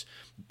sticks.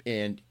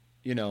 And,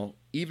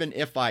 even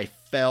if I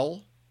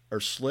fell or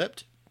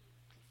slipped,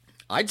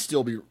 I'd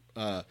still be,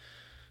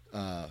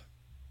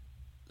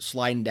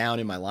 sliding down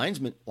in my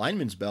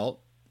lineman's belt,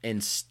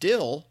 and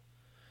still,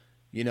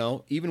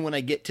 even when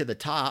I get to the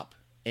top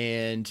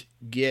and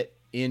get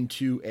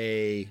into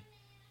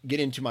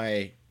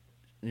my,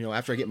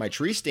 after I get my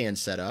tree stand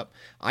set up,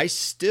 I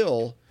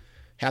still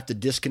have to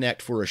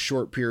disconnect for a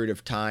short period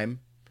of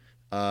time,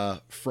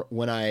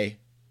 when I,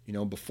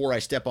 before I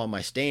step on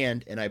my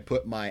stand and I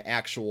put my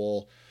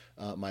actual,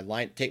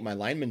 take my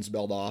lineman's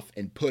belt off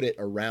and put it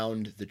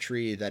around the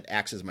tree that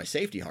acts as my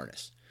safety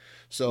harness.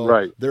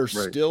 So there's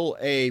still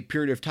a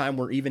period of time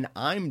where even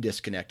I'm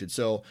disconnected.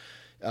 So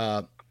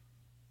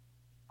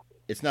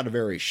it's not a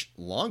very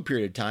long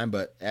period of time,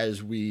 but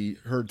as we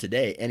heard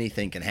today,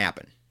 anything can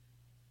happen.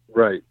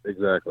 Right,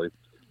 exactly.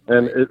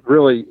 And it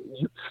really,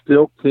 you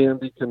still can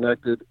be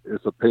connected.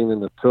 It's a pain in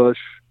the tush.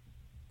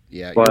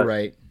 Yeah, you're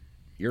right.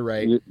 You're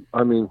right.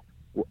 I mean,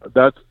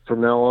 that's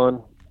from now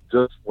on,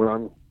 just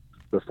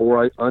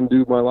before I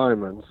undo my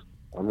lineman's,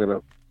 I'm going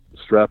to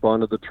strap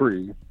onto the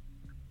tree,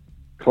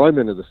 climb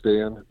into the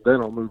stand,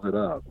 then I'll move it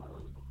up.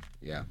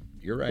 Yeah,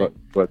 you're right.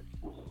 But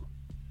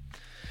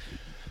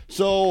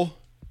so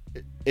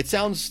it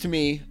sounds to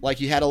me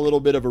like you had a little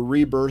bit of a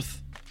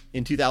rebirth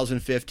in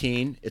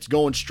 2015. It's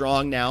going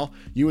strong now.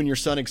 You and your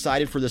son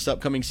excited for this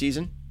upcoming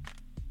season?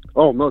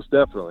 Oh, most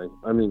definitely.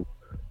 I mean,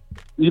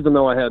 even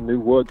though I had new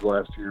woods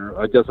last year,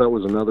 I guess that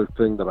was another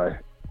thing that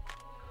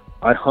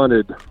I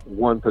hunted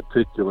one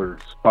particular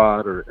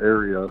spot or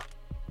area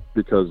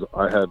because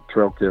I had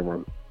trail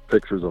camera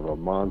pictures of a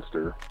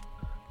monster.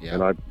 Yeah.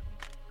 And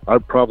I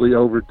probably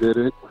overdid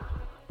it.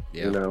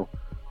 Yeah. You know.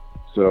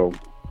 So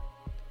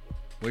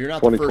well, you're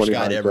not the first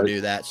guy to ever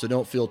do that, so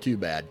don't feel too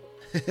bad.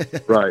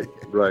 Right.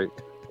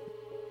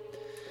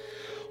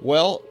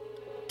 Well,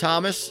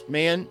 Thomas,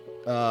 man,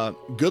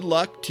 good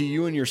luck to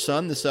you and your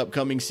son this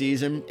upcoming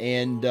season,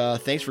 and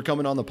thanks for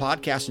coming on the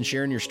podcast and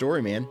sharing your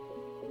story, man.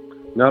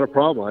 Not a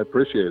problem. I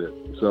appreciate it.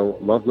 So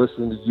love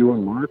listening to you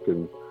and Mark,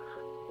 and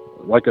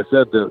like I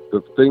said,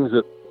 the things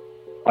that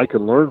I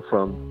can learn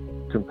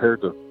from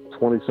compared to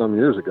 20-some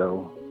years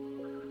ago,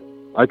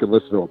 I could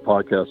listen to a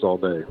podcast all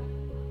day.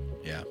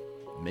 Yeah,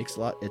 it makes a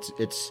lot.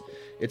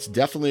 It's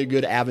definitely a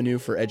good avenue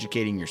for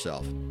educating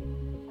yourself.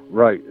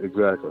 Right,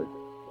 exactly.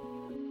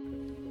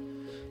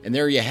 And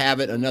there you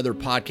have it, another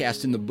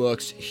podcast in the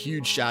books.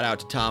 Huge shout out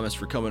to Thomas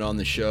for coming on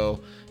the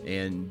show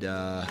and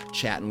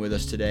chatting with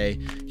us today.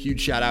 Huge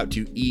shout out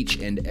to each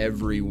and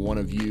every one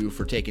of you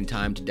for taking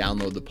time to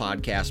download the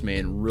podcast,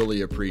 man.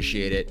 Really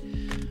appreciate it.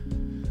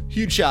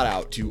 Huge shout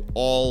out to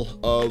all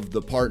of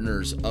the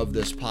partners of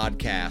this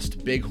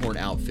podcast: Bighorn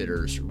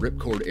Outfitters,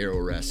 Ripcord Arrow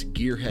Rest,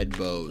 Gearhead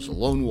Bows,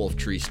 Lone Wolf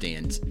Tree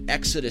Stands,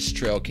 Exodus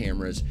Trail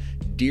Cameras,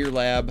 Deer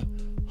Lab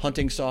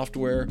Hunting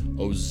Software,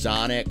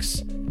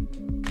 Ozonics,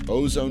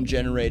 Ozone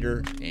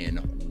Generator,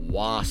 and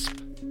Wasp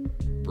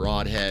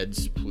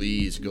Broadheads.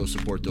 Please go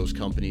support those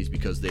companies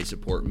because they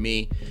support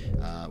me.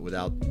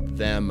 Without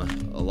them,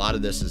 a lot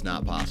of this is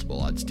not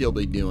possible. I'd still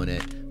be doing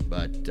it,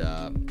 but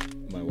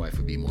my wife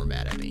would be more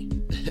mad at me.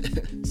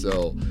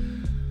 So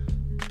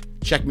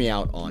check me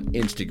out on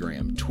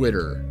Instagram,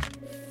 Twitter,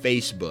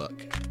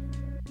 Facebook.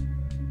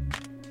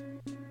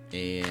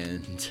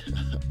 And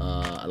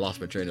I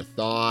lost my train of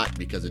thought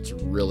because it's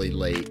really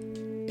late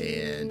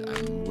and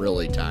I'm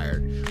really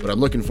tired, but I'm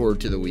looking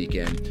forward to the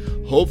weekend.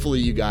 Hopefully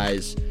you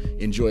guys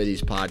enjoy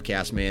these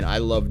podcasts, man. I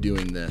love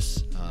doing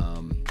this.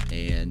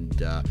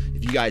 And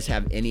if you guys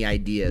have any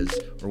ideas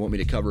or want me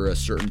to cover a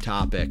certain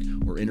topic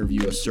or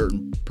interview a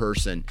certain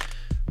person,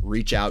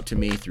 reach out to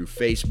me through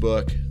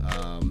Facebook.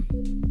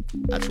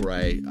 That's where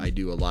I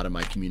do a lot of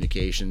my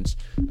communications.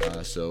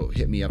 So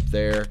hit me up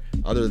there.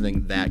 Other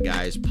than that,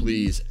 guys,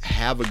 please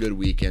have a good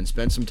weekend.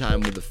 Spend some time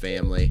with the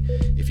family.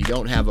 If you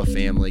don't have a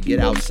family, get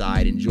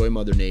outside, enjoy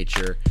Mother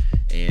Nature.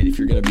 And if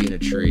you're going to be in a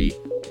tree,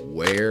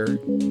 wear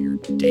your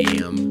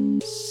damn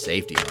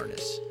safety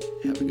harness.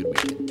 Have a good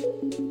weekend.